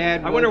 my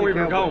dad I was wonder a where we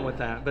were cowboy. going with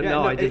that, but Yeah,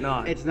 no, I did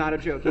not. It's not a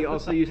joke. He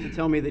also used to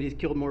tell me that he's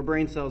killed more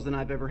brain cells than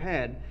I've ever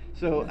had.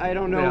 So I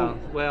don't know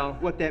Yeah, well-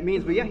 what that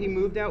means. But yeah, he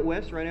moved out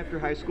west right after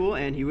high school,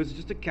 and he was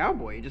just a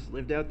cowboy. He just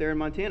lived out there in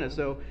Montana.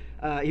 So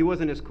he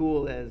wasn't as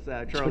cool as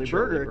Charlie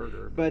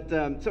Berger. But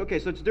so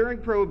it's during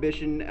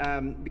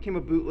Prohibition. Became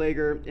a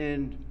bootlegger,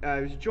 and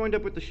was joined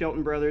up with the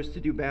Shelton brothers to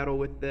do battle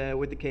with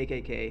the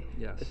KKK.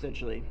 Yes.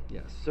 Essentially.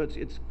 Yes. So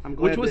it's I'm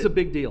glad Which was that- a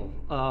big deal.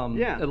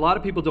 Yeah. A lot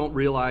of people don't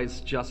realize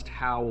just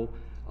how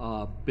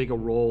big a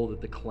role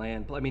that the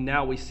Klan. I mean,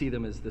 now we see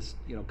them as this,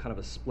 kind of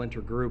a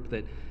splinter group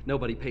that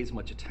nobody pays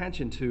much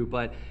attention to.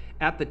 But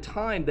at the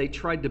time, they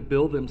tried to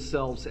build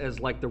themselves as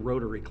like the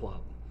Rotary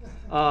Club.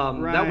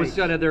 That was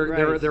kind of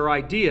their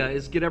idea,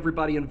 is get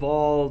everybody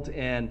involved,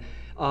 and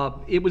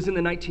it was in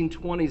the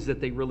 1920s that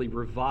they really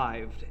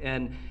revived.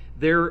 And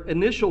their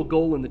initial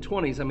goal in the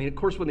 20s, I mean, of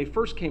course, when they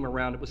first came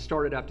around, it was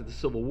started after the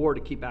Civil War to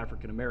keep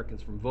African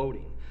Americans from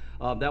voting.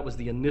 That was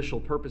the initial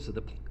purpose of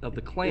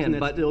the Klan. Isn't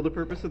that still the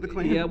purpose of the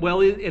Klan? Yeah,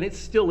 well, and it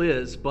still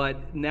is,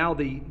 but now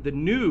the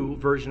new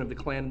version of the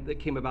Klan that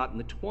came about in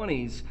the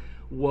 20s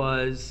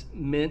was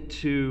meant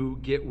to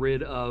get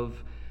rid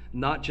of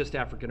not just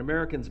African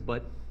Americans,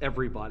 but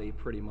everybody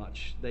pretty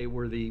much. They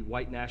were the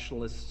white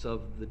nationalists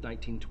of the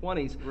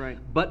 1920s. Right.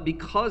 But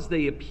because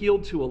they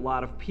appealed to a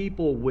lot of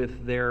people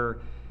with their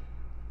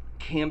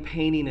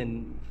campaigning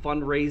and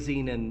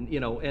fundraising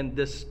and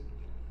this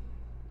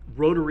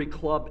Rotary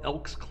Club,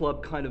 Elks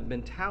Club kind of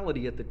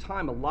mentality at the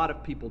time, a lot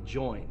of people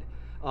joined.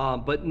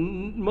 But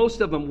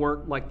most of them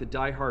weren't like the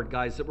diehard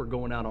guys that were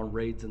going out on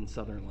raids in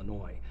southern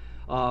Illinois.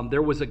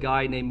 There was a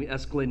guy named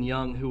S. Glenn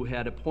Young who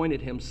had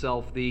appointed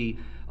himself the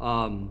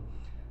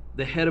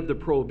head of the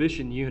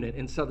Prohibition unit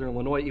in southern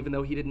Illinois, even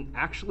though he didn't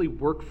actually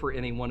work for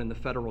anyone in the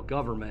federal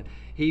government.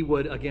 He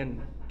would,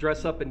 again,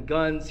 dress up in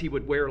guns. He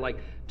would wear like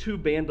 2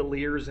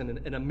 bandoliers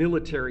and a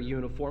military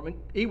uniform. And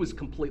he was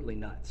completely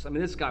nuts. I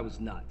mean, this guy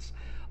was nuts.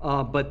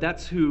 But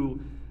that's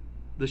who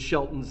the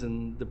Sheltons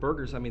and the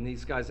Bergers, I mean,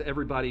 these guys,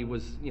 everybody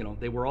was,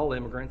 they were all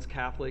immigrants,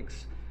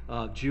 Catholics,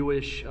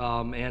 Jewish,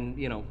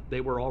 and,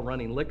 they were all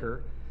running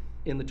liquor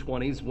in the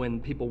 20s when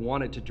people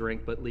wanted to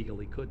drink but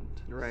legally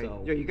couldn't. Right.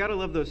 So, Yeah, you got to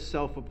love those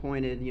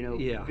self-appointed,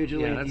 vigilante.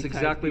 Yeah, that's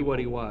exactly people. what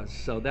he was.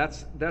 So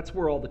that's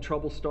where all the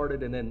trouble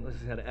started. And then, like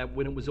I said,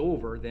 when it was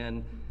over,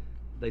 then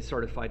they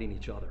started fighting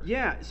each other.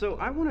 Yeah, so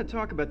I want to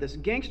talk about this.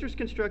 Gangsters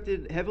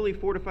constructed heavily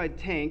fortified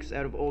tanks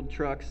out of old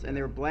trucks, and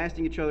they were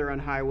blasting each other on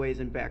highways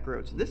and back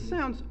roads. This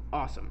sounds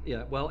awesome.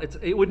 Yeah, well,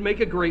 it would make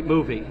a great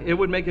movie. It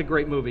would make a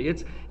great movie.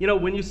 It's,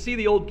 when you see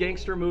the old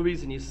gangster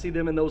movies and you see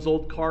them in those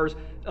old cars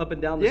up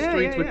and down the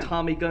streets with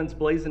Tommy guns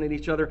blazing at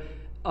each other,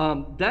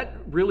 that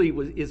really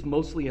is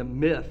mostly a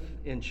myth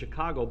in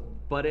Chicago,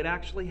 but it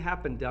actually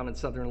happened down in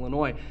southern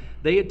Illinois.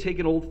 They had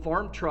taken old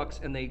farm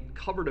trucks and they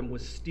covered them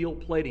with steel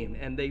plating,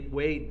 and they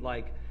weighed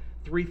like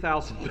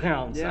 3,000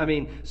 pounds. Yeah. I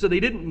mean, so they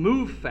didn't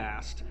move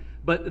fast,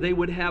 but they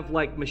would have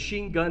like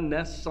machine gun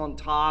nests on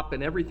top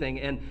and everything,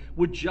 and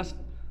would just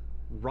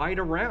ride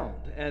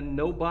around, and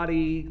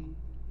nobody,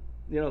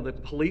 the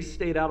police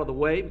stayed out of the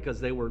way because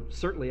they were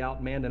certainly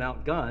outmanned and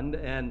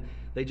outgunned, and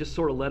they just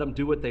sort of let them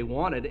do what they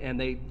wanted, and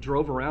they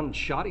drove around and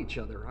shot each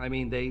other.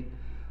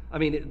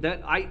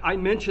 I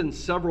mentioned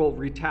several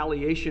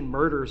retaliation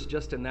murders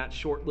just in that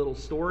short little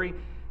story.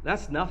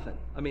 That's nothing.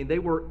 I mean, they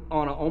were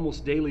on an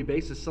almost daily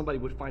basis. Somebody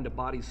would find a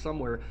body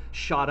somewhere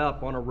shot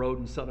up on a road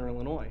in southern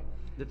Illinois.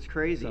 That's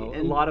crazy. So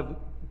And a lot of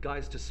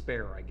guys to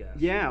spare, I guess.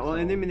 yeah, well, So-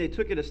 and then they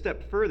took it a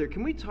step further.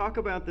 Can we talk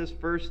about this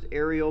first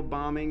aerial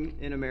bombing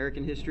in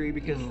American history?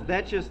 Because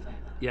that just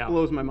Yeah.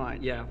 blows my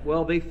mind. Yeah,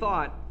 well, they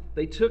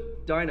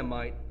took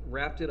dynamite,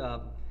 wrapped it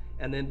up,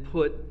 and then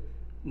put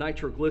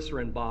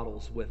nitroglycerin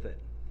bottles with it.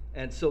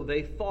 And so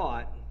they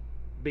thought,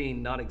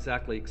 being not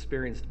exactly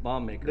experienced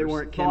bomb makers, They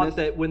weren't thought chemists?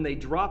 that when they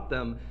dropped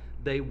them,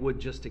 they would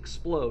just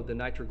explode. The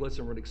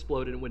nitroglycerin would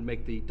explode and it would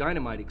make the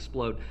dynamite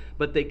explode.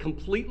 But they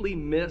completely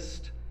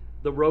missed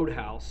the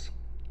roadhouse.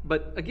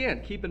 But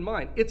again, keep in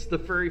mind, it's the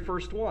very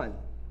first one.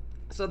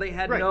 So they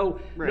had Right, no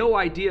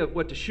right. idea of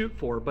what to shoot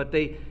for, but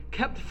they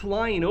kept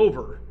flying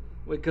over,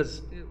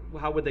 because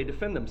how would they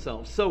defend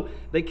themselves? So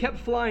they kept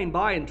flying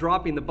by and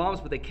dropping the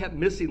bombs, but they kept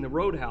missing the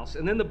roadhouse.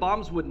 And then the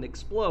bombs wouldn't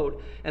explode.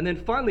 And then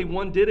finally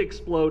one did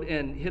explode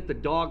and hit the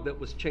dog that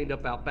was chained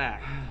up out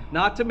back.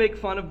 Not to make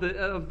fun of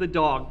the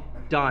dog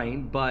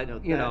dying, but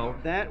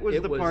that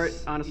was the part,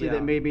 honestly,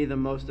 that made me the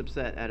most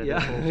upset out of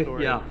this whole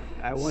story. Yeah.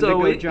 I wanted So to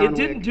go it John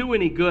didn't Wick. do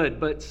any good.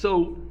 But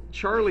so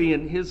Charlie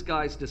and his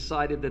guys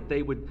decided that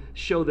they would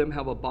show them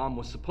how a bomb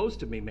was supposed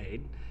to be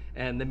made.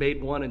 And they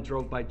made one and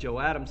drove by Joe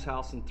Adams'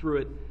 house and threw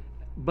it,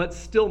 but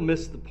still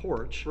missed the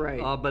porch.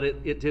 Right. But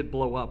it did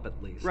blow up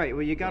at least. Right.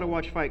 Well, you got to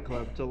watch Fight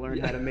Club to learn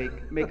how to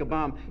make a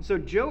bomb. So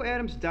Joe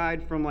Adams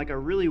died from like a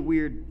really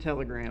weird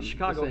telegram.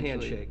 Chicago essentially,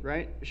 handshake.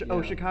 Right? Yeah.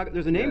 Oh, Chicago.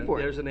 There's a name for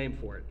it. There's a name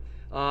for it.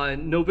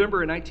 In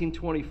November of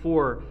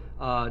 1924,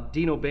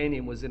 Dean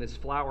O'Banion was in his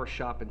flower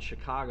shop in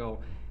Chicago,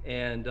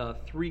 and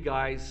 3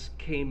 guys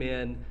came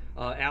in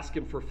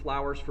asking for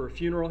flowers for a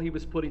funeral he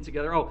was putting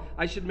together. Oh,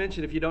 I should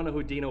mention, if you don't know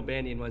who Dean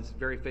O'Banion was,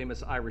 very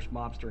famous Irish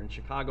mobster in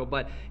Chicago,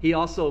 but he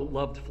also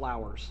loved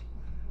flowers.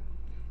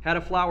 Had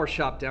a flower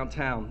shop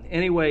downtown.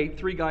 Anyway,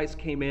 3 guys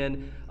came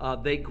in.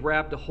 They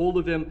grabbed a hold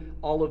of him.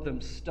 All of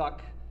them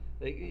stuck.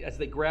 As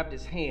they grabbed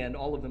his hand,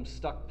 all of them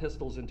stuck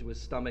pistols into his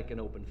stomach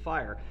and opened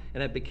fire,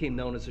 and it became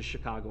known as a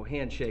Chicago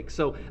handshake.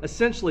 So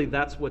essentially,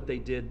 that's what they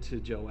did to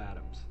Joe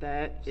Adams.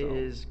 That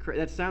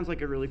sounds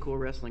like a really cool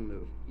wrestling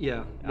move.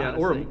 Yeah.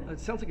 Honestly. Or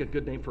it sounds like a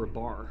good name for a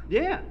bar.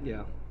 Yeah.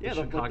 Yeah. Yeah.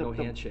 The Chicago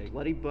handshake. The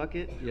bloody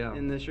bucket. Yeah.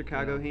 And the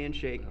Chicago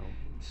handshake. No.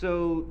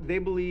 So they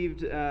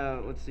believed.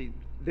 Let's see.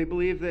 They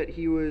believed that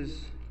he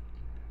was.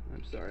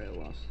 I'm sorry, I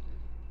lost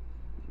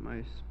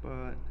my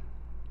spot.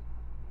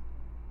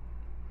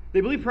 They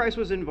believe Price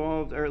was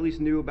involved, or at least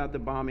knew about the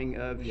bombing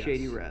of Yes.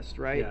 Shady Rest,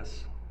 right?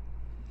 Yes.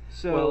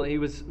 So, Well, he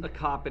was a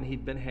cop and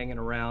he'd been hanging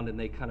around, and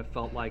they kind of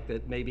felt like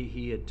that maybe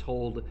he had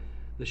told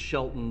the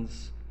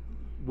Sheltons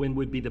when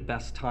would be the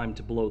best time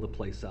to blow the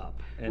place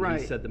up. And Right.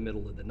 he said the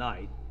middle of the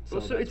night. So,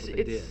 well, so that's what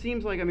they it did.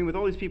 seems like, I mean, with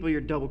all these people,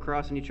 you're double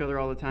crossing each other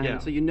all the time, Yeah.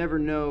 so you never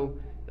know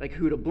like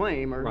who to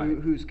blame or Right.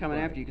 who's coming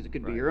Right. after you, because it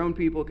could be Right. your own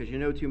people because you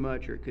know too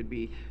much, or it could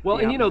be Well,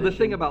 and the opposition.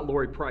 thing about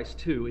Lori Price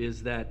too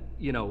is that,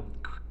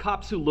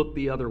 cops who look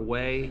the other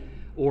way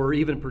or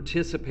even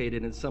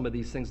participated in some of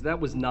these things, that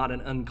was not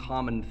an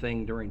uncommon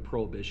thing during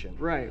Prohibition.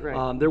 Right,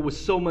 right. There was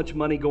so much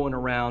money going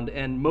around,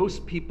 and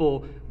most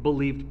people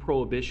believed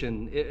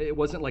Prohibition. It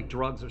wasn't like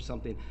drugs or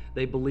something.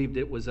 They believed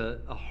it was a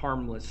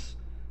harmless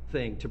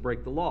thing to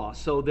break the law.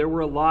 So there were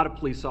a lot of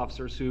police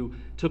officers who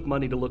took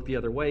money to look the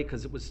other way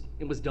because it was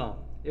dumb.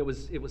 It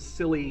was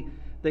silly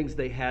things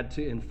they had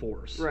to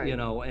enforce. Right.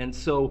 And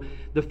so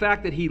the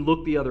fact that he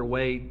looked the other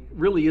way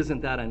really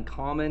isn't that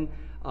uncommon.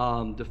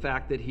 The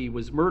fact that he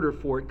was murdered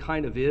for it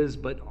kind of is,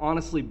 but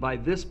honestly, by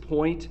this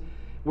point,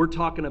 we're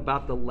talking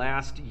about the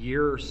last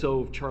year or so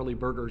of Charlie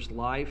Berger's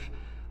life.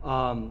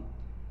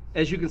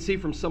 As you can see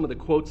from some of the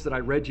quotes that I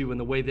read you and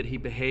the way that he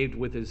behaved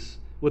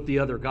with the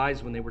other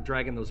guys when they were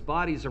dragging those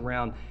bodies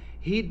around,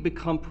 he'd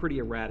become pretty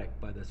erratic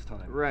by this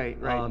time. Right,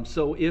 right.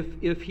 So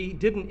if he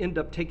didn't end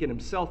up taking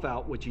himself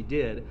out, which he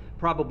did,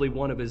 probably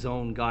one of his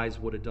own guys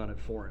would have done it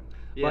for him.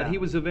 Yeah. But he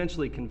was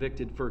eventually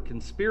convicted for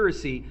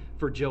conspiracy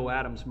for Joe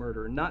Adams'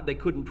 murder. They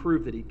couldn't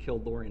prove that he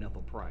killed Lori and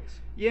Ethel Price.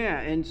 Yeah,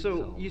 and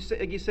so you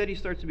said he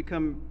starts to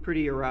become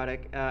pretty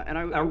erotic, and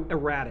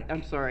Erratic.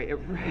 I'm sorry,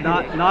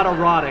 erratic. Not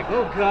erotic.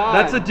 Oh God.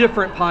 That's a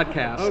different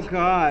podcast. Oh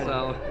God.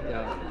 So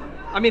yeah.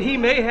 I mean, he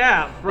may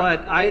have,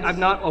 but I'm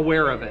not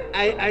aware of it.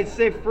 I'd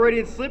say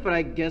Freudian slip, but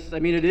I guess, I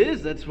mean, it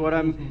is. That's what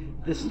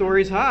the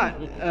story's hot.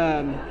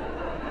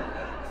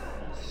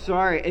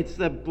 Sorry, it's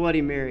the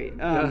Bloody Mary.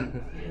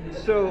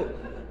 So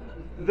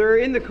they're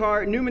in the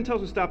car. Newman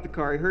tells him to stop the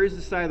car. He hurries to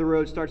the side of the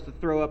road, starts to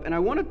throw up. And I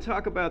want to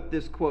talk about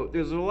this quote.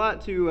 There's a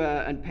lot to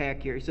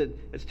unpack here. He said,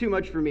 "It's too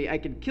much for me. I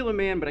could kill a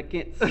man, but I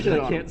can't sit on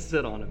him." I can't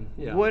sit on him.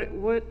 Yeah.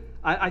 What?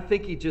 I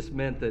think he just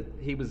meant that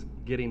he was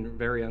getting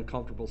very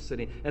uncomfortable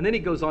sitting. And then he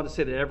goes on to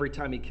say that every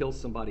time he kills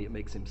somebody, it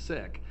makes him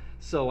sick.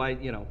 So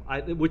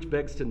which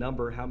begs to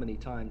number how many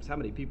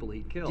people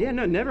he killed. Yeah,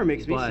 no, it never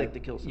makes me sick to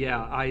kill somebody.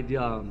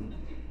 Yeah,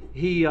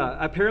 he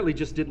apparently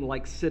just didn't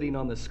like sitting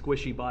on the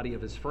squishy body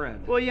of his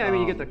friend. Well, yeah, I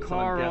mean, you get the so I'm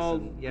car all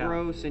guessing,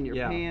 gross in your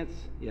pants.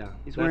 Yeah.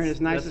 He's wearing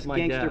his nicest my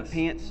gangster guess.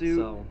 pantsuit.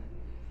 So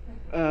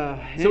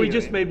Anyway. he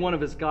just made one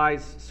of his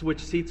guys switch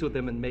seats with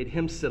him and made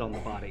him sit on the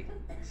body,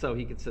 so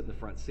he could sit in the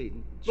front seat.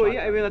 And Well,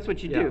 yeah, I mean, that's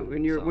what you Yeah, do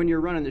when you're so- when you're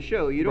running the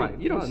show. You don't Right.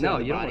 you don't sit on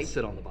the you don't body. want to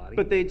sit on the body.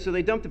 But they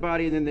dumped the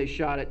body and then they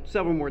shot it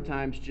several more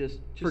times just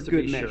for to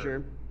good be measure.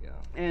 sure. Yeah.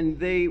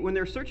 And when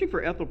they're searching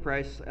for Ethel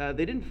Price,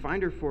 they didn't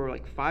find her for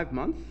like 5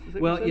 months. Is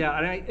that what Well, you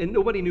said? yeah, and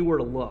nobody knew where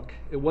to look.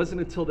 It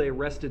wasn't until they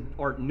arrested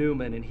Art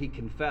Newman and he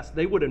confessed.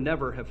 They would have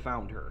never have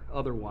found her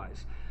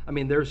otherwise. I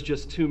mean, there's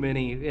just too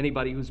many.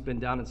 Anybody who's been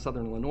down in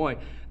southern Illinois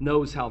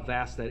knows how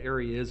vast that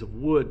area is of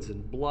woods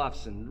and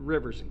bluffs and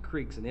rivers and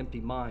creeks and empty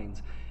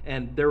mines.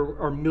 And there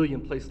are a million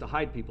places to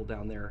hide people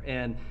down there.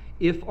 And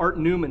if Art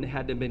Newman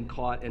hadn't been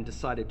caught and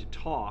decided to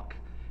talk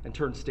and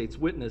turn state's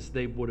witness,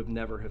 they would have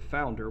never have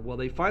found her. Well,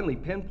 they finally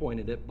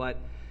pinpointed it, but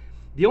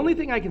the only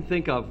thing I can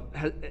think of,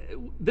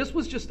 this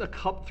was just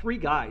 3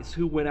 guys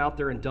who went out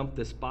there and dumped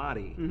this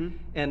body. Mm-hmm.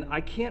 And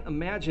I can't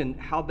imagine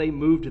how they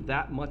moved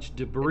that much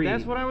debris.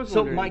 That's what I was So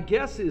wondering. my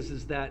guess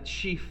is that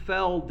she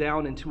fell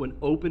down into an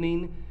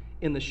opening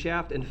in the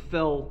shaft and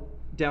fell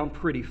down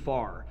pretty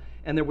far.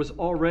 And there was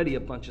already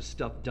a bunch of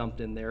stuff dumped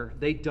in there.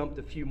 They dumped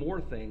a few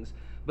more things.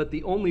 But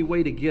the only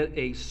way to get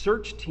a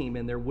search team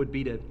in there would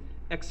be to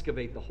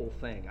excavate the whole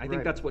thing. I think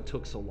Right. that's what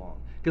took so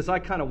long. Because I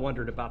kind of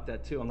wondered about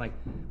that too. I'm like,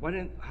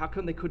 how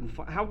come they couldn't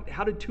find,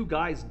 how did two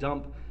guys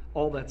dump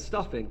all that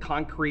stuff in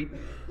concrete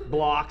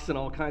blocks and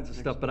all kinds of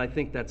stuff? But I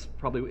think that's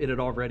probably, it had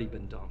already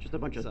been dumped. Just a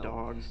bunch of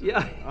dogs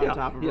Yeah, on yeah,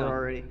 top of yeah. her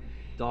already.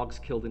 Dogs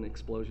killed in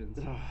explosions.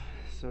 Oh,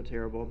 so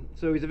terrible.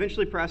 So he's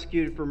eventually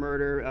prosecuted for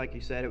murder. Like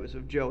you said, it was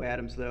of Joe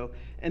Adams, though.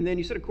 And then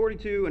you said, according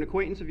to an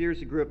acquaintance of yours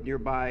who grew up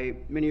nearby,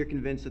 many are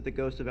convinced that the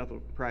ghost of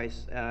Ethel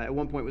Price at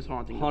one point was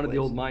haunting Haunted the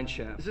place. old mine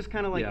shaft. Is this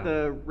kind of like Yeah.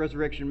 the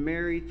Resurrection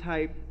Mary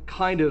type?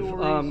 Kind of.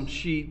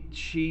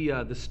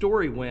 stories? The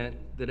story went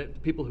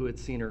that people who had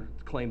seen her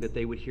claimed that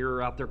they would hear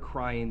her out there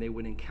crying, they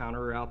would encounter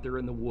her out there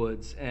in the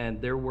woods,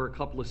 and there were a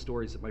couple of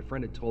stories that my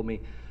friend had told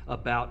me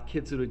about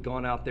kids who had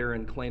gone out there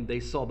and claimed they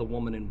saw the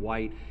woman in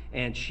white,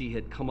 and she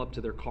had come up to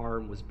their car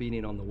and was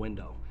beating on the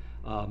window,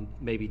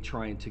 maybe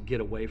trying to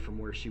get away from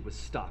where she was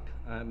stuck.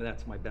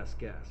 That's my best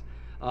guess.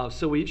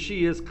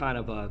 She is kind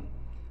of a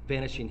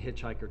vanishing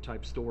hitchhiker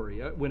type story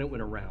when it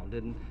went around,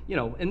 and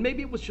and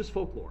maybe it was just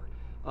folklore.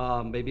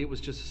 Maybe it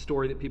was just a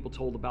story that people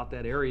told about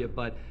that area,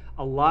 but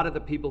a lot of the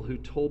people who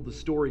told the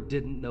story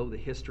didn't know the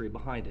history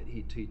behind it,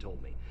 he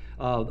told me.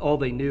 All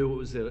they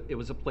knew it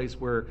was a place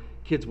where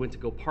kids went to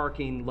go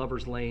parking,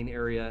 Lover's Lane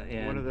area,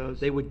 and One of those.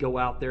 they would go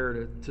out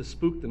there to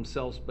spook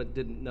themselves, but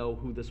didn't know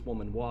who this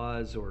woman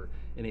was or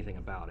anything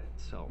about it.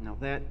 So Now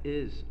that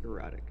is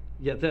erotic.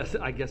 yeah,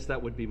 I guess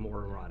that would be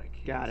more erotic.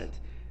 Got yes.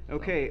 it.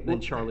 Okay.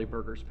 Than Charlie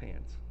Burger's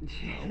pants.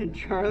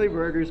 Charlie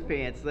Burger's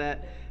pants,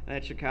 that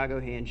Chicago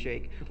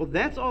handshake. Well,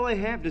 that's all I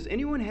have. Does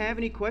anyone have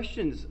any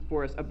questions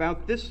for us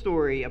about this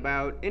story,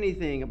 about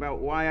anything, about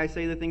why I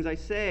say the things I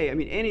say? I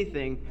mean,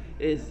 anything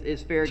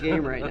is fair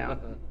game right now.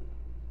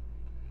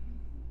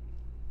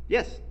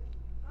 Yes?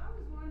 I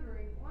was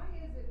wondering, why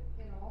is it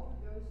in all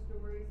the ghost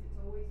stories, it's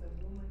always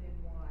a woman in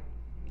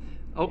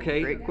white?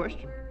 Okay. Great Never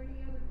question. wear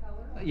any other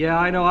color? Yeah,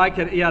 I know.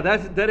 Yeah,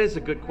 that is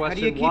a good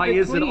question. you keep Why it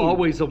is it clean?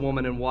 always a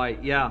woman in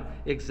white? Yeah,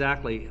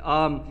 exactly.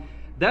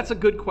 That's a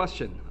good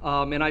question,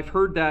 and I've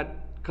heard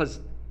that because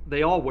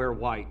they all wear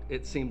white.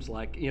 It seems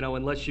like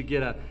unless you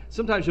get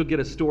sometimes you'll get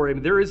a story. I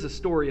mean, there is a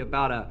story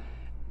about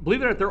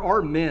believe it or not, there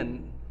are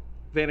men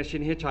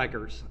vanishing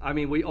hitchhikers. I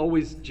mean, we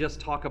always just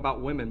talk about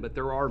women, but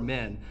there are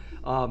men,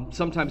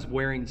 sometimes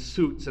wearing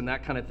suits and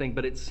that kind of thing.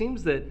 But it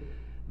seems that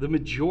the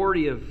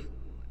majority of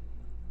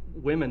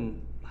women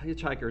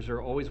hitchhikers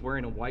are always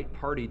wearing a white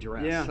party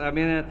dress. Yeah. I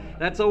mean,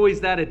 that's always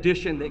that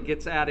addition that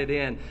gets added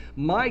in.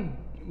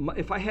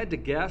 If I had to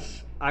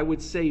guess, I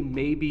would say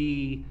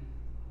maybe,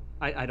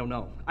 I don't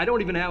know. I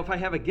don't even know if I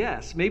have a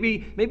guess.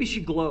 Maybe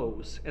she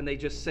glows and they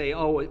just say,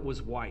 oh, it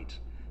was white.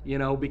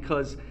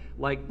 Because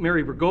like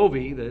Mary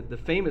Bergovi, the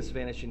famous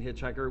vanishing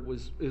hitchhiker,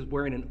 is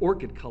wearing an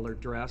orchid-colored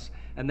dress,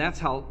 and that's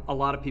how a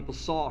lot of people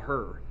saw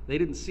her. They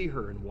didn't see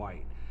her in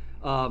white.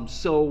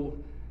 So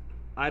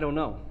I don't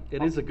know.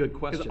 It is a good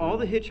question. Because all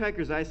the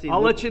hitchhikers I see,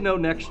 I'll let you know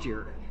next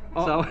year.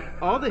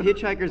 all the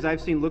hitchhikers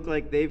I've seen look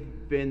like they've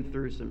been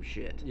through some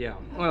shit. Yeah.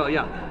 Well,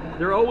 yeah.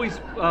 They're always.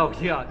 Oh,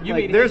 yeah. You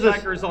Like, mean there's a-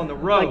 hitchhikers on the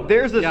road? like,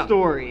 there's a Yeah.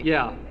 story.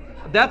 Yeah.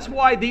 That's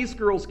why these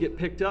girls get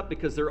picked up,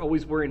 because they're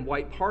always wearing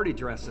white party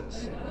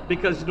dresses.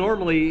 Because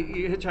normally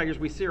hitchhikers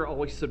we see are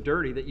always so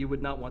dirty that you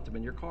would not want them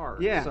in your car.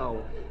 Yeah.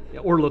 So,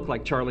 or look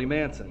like Charlie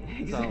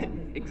Manson. So.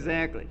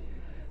 Exactly.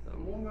 The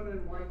woman in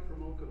white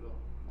from Oakville.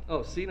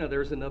 Oh, see, now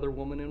there's another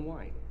woman in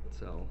white.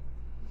 So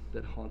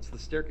that haunts the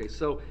staircase.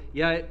 So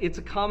yeah, it's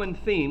a common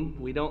theme.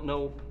 We don't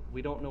know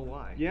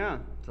why. Yeah.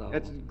 So-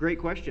 That's a great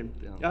question.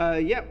 Yeah.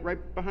 Yeah, right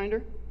behind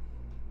her.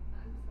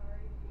 I'm sorry.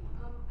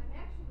 I'm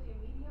actually a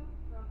medium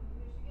from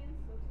Michigan,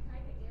 so to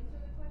kind of answer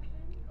the question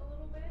a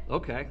little bit.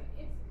 Okay.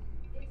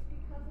 It's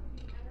because of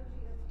the energy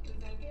that's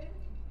presented.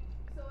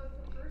 So if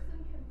a person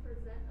can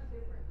present a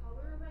different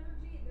color of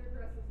energy, their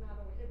dress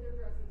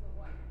isn't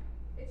white.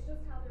 It's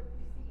just how they're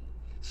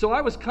perceived. So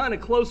I was kind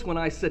of close when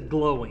I said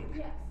glowing.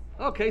 Yes.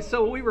 Okay,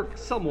 so we were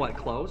somewhat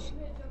close.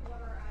 Image of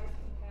what our eyes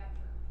can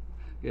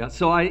capture. Yeah,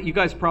 so you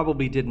guys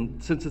probably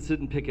didn't, since it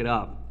didn't pick it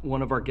up,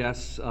 one of our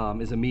guests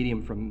is a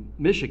medium from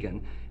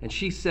Michigan, and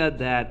she said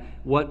that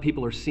what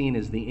people are seeing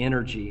is the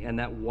energy, and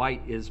that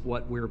white is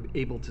what we're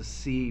able to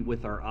see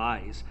with our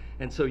eyes.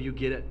 And so you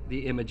get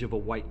the image of a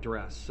white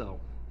dress.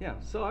 So, yeah,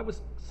 so I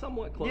was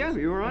somewhat close. Yeah,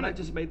 you were on and it. I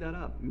just made that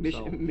up.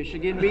 so.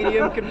 Michigan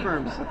medium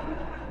confirms.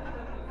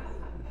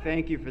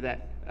 Thank you for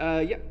that.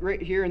 Yeah,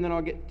 right here, and then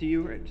I'll get to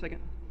you right in a second.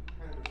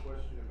 Kind of a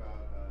question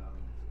about,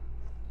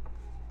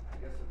 I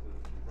guess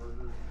if the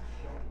Burgers and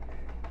Shelton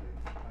gang,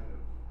 they kind of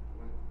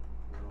went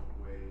their own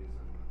ways,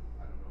 and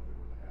I don't know if it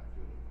was a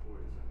Hatfield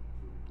employees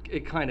and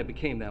It kind of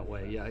became that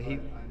way, yeah. I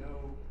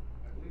know,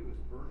 I believe it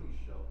was Bernie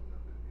Shelton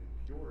up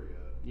in Peoria.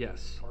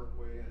 Yes.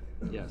 Parkway, and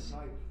it was Yes.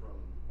 sniped from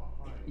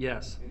behind.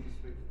 Yes. Any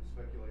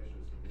speculation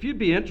as to If you'd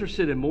be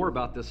interested in more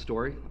about this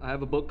story, I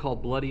have a book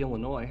called Bloody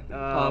Illinois,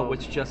 Oh.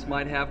 which just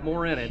might have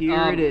more in it.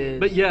 Here it is.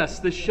 But yes,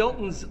 the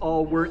Sheltons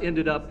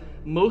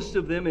most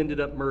of them ended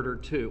up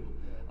murdered too.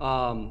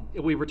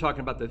 We were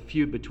talking about the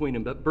feud between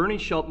them, but Bernie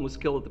Shelton was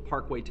killed at the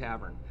Parkway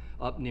Tavern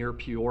up near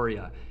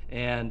Peoria,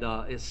 and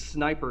a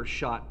sniper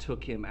shot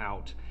took him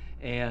out.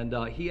 And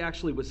he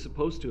actually was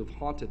supposed to have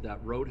haunted that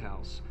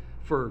roadhouse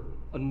for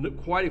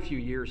quite a few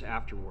years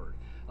afterward.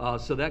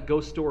 So that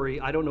ghost story,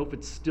 I don't know if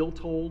it's still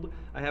told.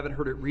 I haven't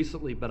heard it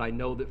recently, but I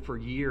know that for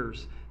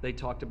years they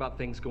talked about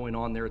things going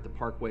on there at the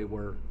Parkway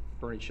where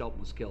Bernie Shelton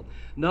was killed.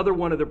 Another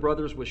one of the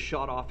brothers was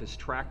shot off his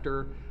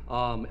tractor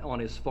on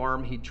his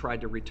farm. He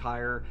tried to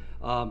retire.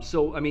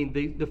 So, I mean,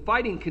 the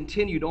fighting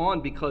continued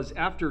on because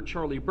after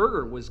Charlie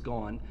Berger was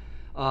gone,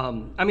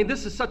 I mean,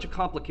 this is such a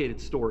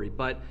complicated story,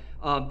 but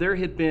there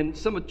had been,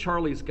 some of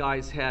Charlie's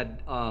guys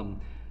had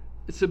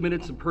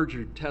submitted some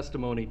perjured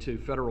testimony to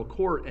federal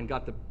court and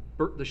got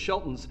the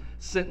Sheltons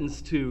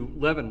sentenced to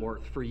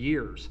Leavenworth for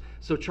years.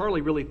 So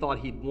Charlie really thought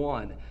he'd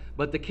won,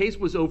 but the case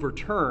was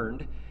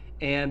overturned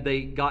and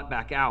they got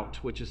back out,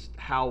 which is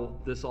how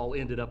this all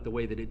ended up the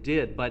way that it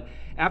did. But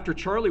after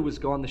Charlie was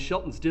gone, the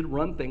Sheltons did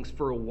run things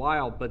for a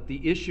while, but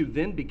the issue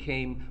then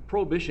became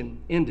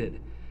Prohibition ended.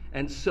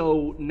 And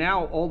so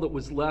now all that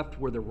was left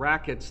were the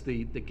rackets,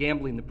 the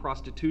gambling, the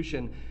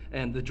prostitution,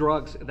 and the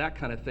drugs, that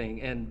kind of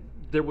thing. And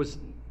there was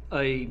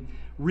a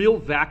real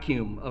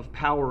vacuum of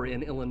power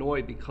in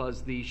Illinois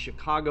because the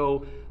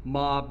Chicago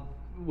mob,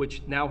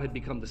 which now had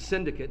become the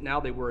syndicate, now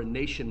they were a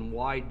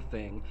nationwide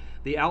thing.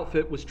 The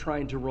outfit was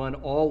trying to run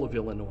all of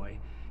Illinois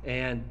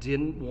and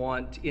didn't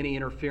want any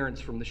interference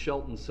from the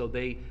Sheltons, so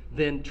they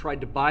then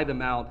tried to buy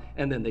them out,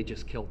 and then they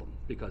just killed them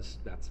because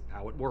that's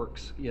how it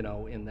works, you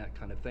know, in that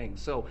kind of thing.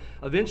 So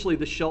eventually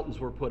the Sheltons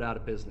were put out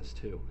of business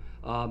too.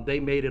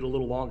 They made it a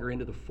little longer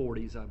into the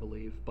 40s, I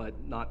believe, but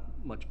not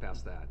much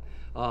past that.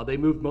 They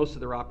moved most of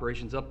their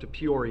operations up to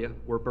Peoria,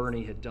 where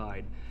Bernie had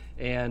died,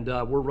 and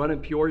were running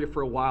Peoria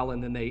for a while,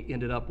 and then they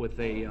ended up with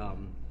a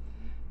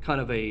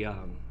kind of a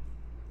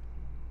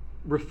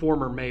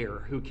reformer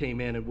mayor who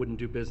came in and wouldn't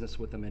do business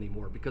with them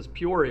anymore because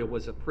Peoria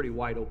was a pretty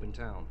wide open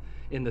town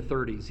in the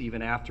 30s,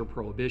 even after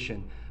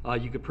Prohibition.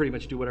 You could pretty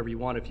much do whatever you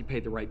wanted if you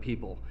paid the right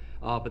people.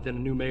 But then a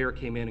new mayor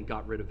came in and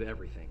got rid of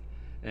everything.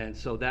 And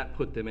so that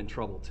put them in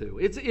trouble too.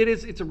 It's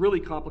a really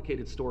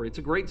complicated story. It's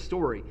a great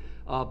story,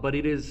 but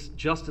it is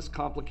just as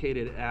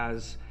complicated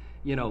as,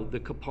 you know, the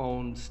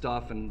Capone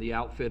stuff and the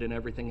outfit and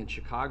everything in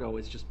Chicago.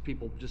 It's just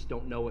people just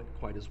don't know it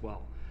quite as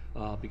well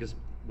because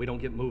we don't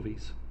get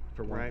movies.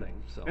 For one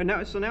thing.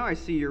 So now I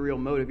see your real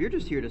motive. You're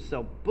just here to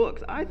sell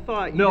books. I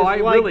thought you no, just I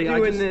liked really,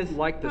 doing I just this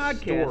like the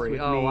podcast story.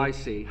 with Oh, me. I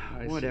see.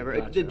 Whatever.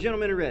 Gotcha. The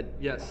gentleman in red.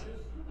 Yes. Just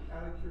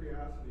out of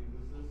curiosity,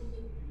 was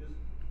this, you just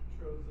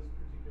chose this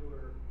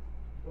particular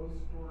ghost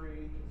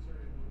story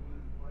concerning the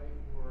woman's life,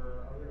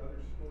 or are there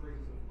other stories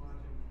of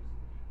hauntings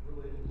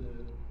related to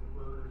the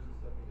Bergers and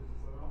stuff? Because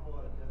it's an awful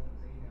lot of death and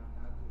mayhem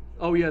not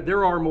to. Oh yeah,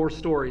 there are more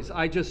stories.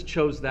 I just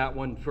chose that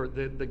one for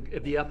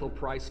the Ethel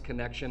Price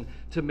connection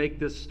to make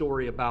this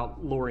story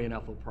about Lori and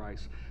Ethel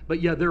Price.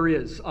 But yeah, there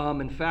is.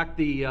 In fact,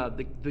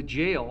 the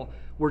jail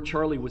where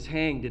Charlie was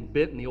hanged in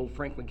Benton, the old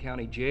Franklin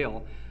County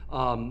Jail,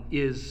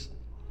 is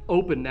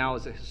open now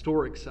as a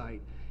historic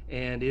site,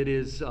 and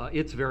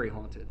it's very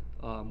haunted.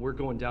 We're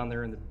going down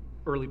there in the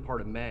early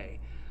part of May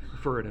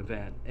for an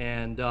event,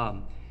 and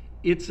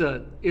it's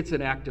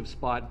an active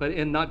spot,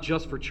 and not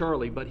just for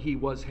Charlie, but he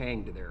was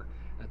hanged there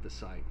at the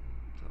site.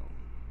 So.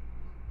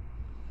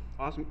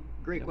 Awesome.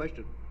 Great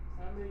question.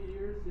 How many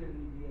years did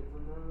he get for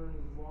murdering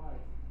his wife?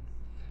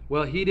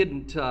 Well, he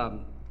didn't.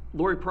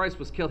 Lori Price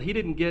was killed. He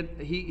didn't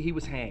get. He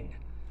was hanged.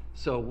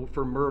 So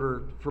for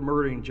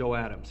murdering Joe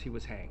Adams, he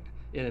was hanged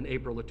in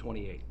April of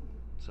 '28.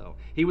 So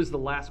he was the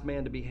last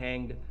man to be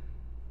hanged.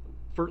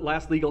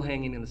 Last legal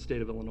hanging in the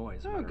state of Illinois.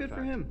 As a matter good of for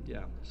fact. him.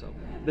 Yeah. So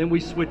then we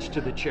switched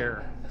to the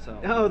chair. So.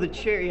 Oh, the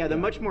chair. Yeah, the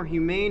much more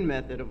humane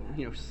method of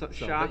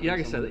shocking. Yeah, like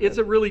I said, it's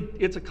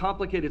a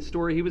complicated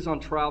story. He was on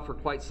trial for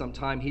quite some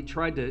time. He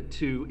tried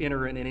to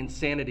enter in an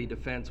insanity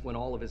defense when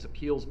all of his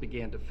appeals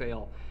began to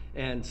fail,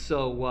 and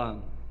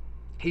so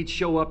he'd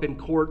show up in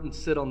court and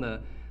sit in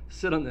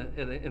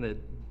the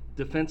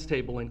defense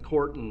table in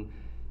court and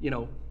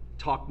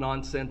talk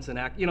nonsense and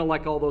act,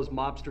 like all those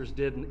mobsters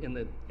did in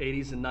the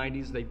 80s and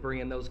 90s. They'd bring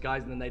in those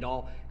guys and then they'd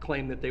all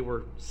claim that they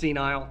were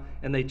senile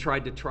and they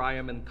tried to try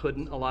him and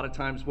couldn't a lot of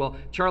times. Well,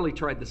 Charlie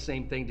tried the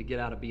same thing to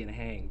get out of being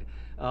hanged.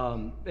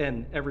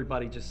 And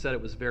everybody just said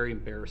it was very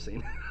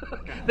embarrassing.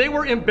 They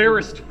were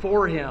embarrassed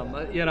for him,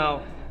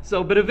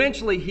 So, but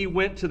eventually he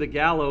went to the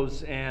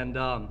gallows and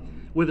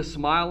with a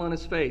smile on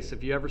his face.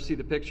 If you ever see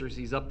the pictures,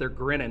 he's up there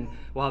grinning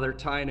while they're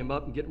tying him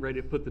up and getting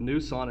ready to put the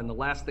noose on. And the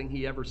last thing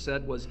he ever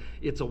said was,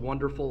 "It's a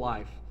wonderful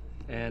life."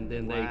 And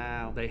then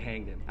they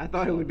hanged him. I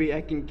thought it would be,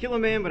 "I can kill a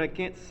man, but I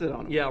can't sit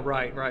on him." Yeah,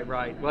 right.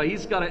 Well,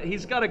 he's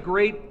got a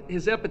great,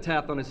 his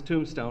epitaph on his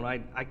tombstone.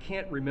 I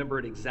can't remember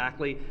it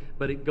exactly,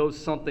 but it goes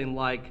something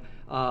like,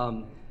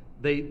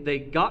 they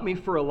got me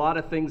for a lot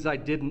of things I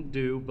didn't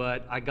do,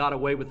 but I got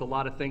away with a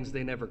lot of things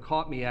they never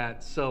caught me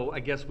at. So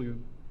I guess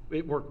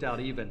it worked out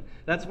even.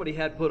 That's what he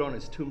had put on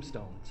his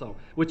tombstone. So,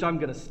 which I'm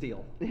gonna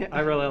steal. Yeah.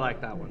 I really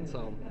like that one.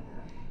 So.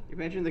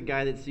 Imagine the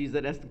guy that sees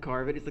that has to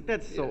carve it. It's like,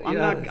 that's so. I'm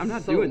Yeah,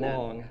 not so doing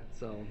long, that.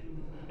 So.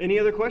 Any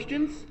other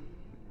questions?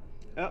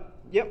 Yep.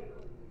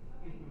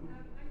 I'm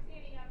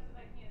standing up so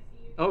I can't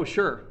see you. Oh,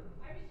 sure.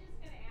 I was just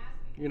going to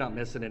ask, You're not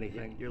missing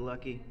anything. You're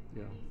lucky.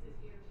 Yeah. Denise is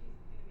here, she's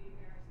gonna be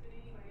embarrassed, but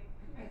anyway,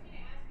 I was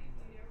gonna ask you if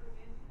you'd ever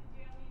been to the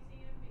jail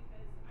museum,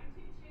 because I'm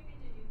too chicken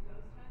to do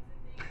ghost hunts and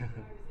things, but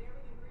I was there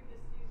with a group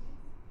of students,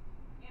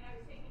 and I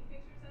was taking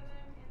pictures of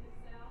them in the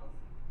cells,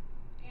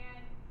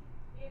 and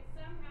it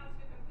somehow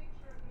took a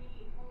picture of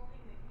me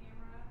holding the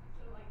camera,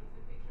 so like it's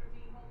a picture of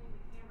me holding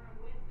the camera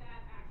with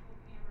that actual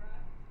camera.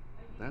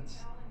 You can That's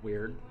tell in the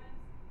weird. sequence,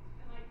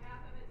 and like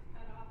half of it's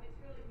cut off, it's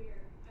really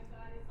weird. I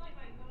thought, it's like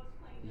my ghost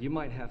playing. You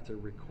might have to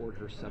record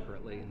her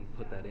separately and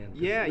put that in. 'cause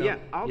Yeah, no- yeah,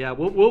 I'll- Yeah,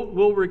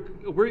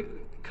 we're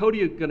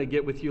Cody is going to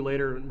get with you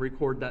later and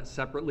record that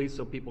separately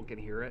so people can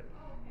hear it.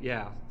 Yeah,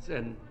 and I was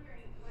wondering,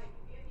 like,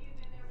 if you've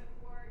been there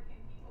before, can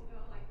people go,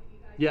 like, when you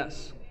guys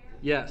yes, go there?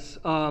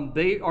 yes.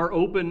 They are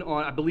open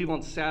on, I believe,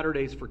 on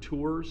Saturdays for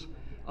tours.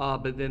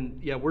 But then,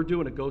 yeah, we're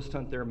doing a ghost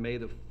hunt there May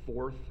the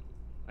 4th,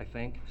 I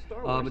think.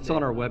 Star Wars It's Day.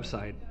 on our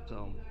website.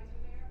 So,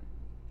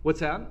 what's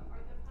that? Are the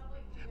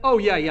public, Oh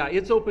yeah,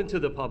 it's open to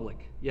the public.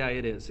 Yeah,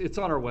 it is. It's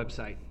on our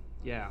website.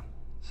 Yeah.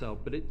 So,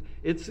 but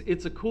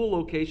it's a cool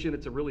location.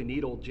 It's a really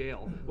neat old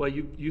jail. Well,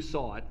 you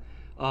saw it,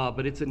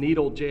 but it's a neat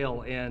old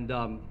jail, and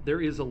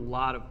there's a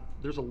lot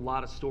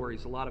of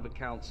stories, a lot of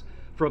accounts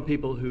from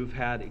people who've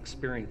had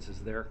experiences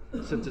there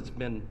since it's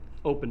been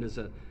opened as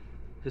a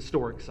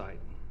historic site.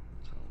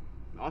 So,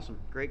 Awesome.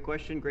 Great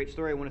question. Great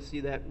story. I want to see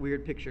that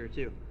weird picture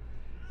too.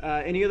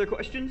 Any other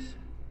questions?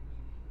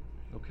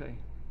 okay,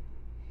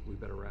 we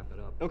better wrap it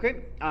up.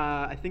 Okay.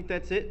 I think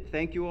that's it.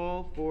 Thank you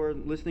all for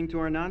listening to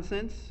our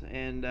nonsense.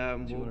 And Do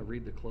you want to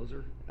read the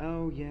closer?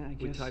 Oh yeah, I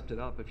We guess. typed it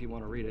up if you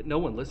want to read it. No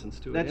one listens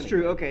to it. That's anyway.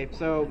 true. Okay.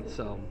 So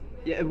So,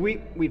 yeah,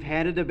 we've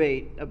had a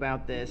debate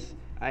about this.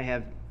 I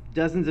have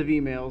dozens of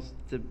emails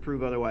to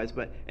prove otherwise.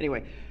 But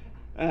anyway,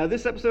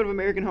 this episode of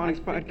American Hauntings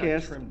I think I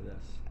Podcast. trimmed this.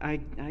 I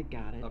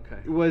got it.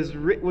 Okay. Was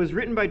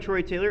written by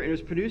Troy Taylor and it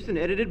was produced and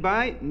edited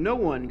by no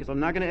one because I'm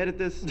not going to edit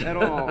this at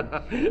all.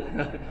 You're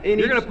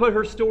each- going to put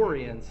her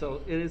story in,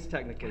 so it is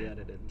technically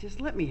edited.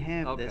 Just let me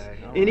have this. Okay,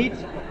 all In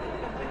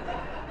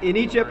right.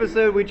 each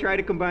episode, we try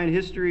to combine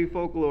history,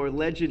 folklore,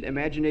 legend,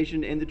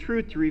 imagination, and the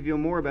truth to reveal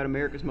more about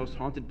America's most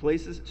haunted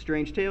places,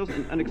 strange tales,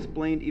 and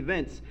unexplained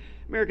events.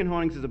 American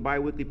Hauntings is a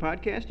bi-weekly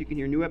podcast. You can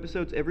hear new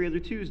episodes every other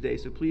Tuesday,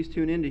 so please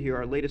tune in to hear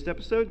our latest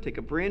episode, take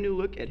a brand new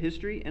look at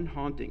history and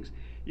hauntings.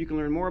 You can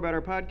learn more about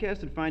our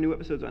podcast and find new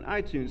episodes on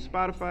iTunes,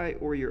 Spotify,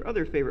 or your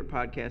other favorite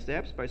podcast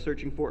apps by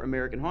searching for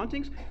American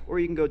Hauntings, or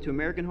you can go to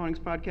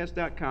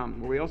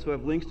AmericanHauntingsPodcast.com, where we also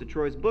have links to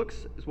Troy's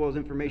books, as well as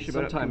information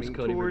about Sometimes upcoming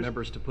Cody tours,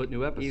 remembers to put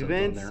new episodes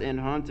events, on there. and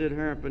haunted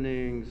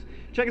happenings.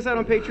 Check us out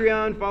on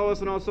Patreon, follow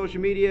us on all social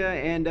media,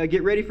 and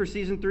get ready for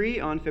Season 3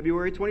 on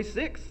February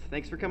 26th.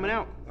 Thanks for coming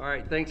out. All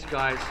right, thanks,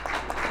 guys.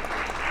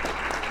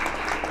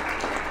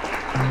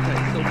 Okay,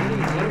 so what do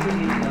we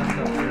need left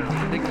up here?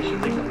 I think we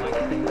should take a mic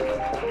thing.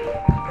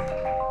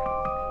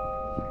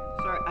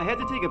 Sorry, I had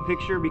to take a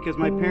picture because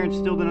my parents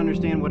still don't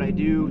understand what I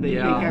do. They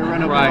Yeah, think I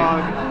run a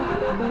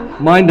right.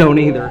 blog. Mine don't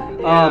either.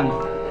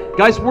 Yeah.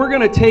 Guys, we're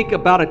going to take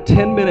about a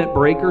 10-minute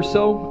break or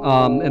so,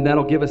 and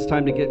that'll give us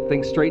time to get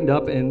things straightened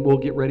up, and we'll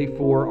get ready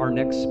for our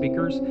next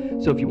speakers.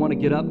 So if you want to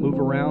get up, move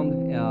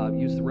around,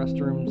 use the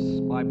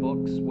restrooms, buy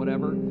books,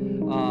 whatever,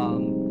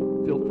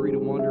 feel free to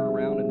wander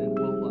around, and then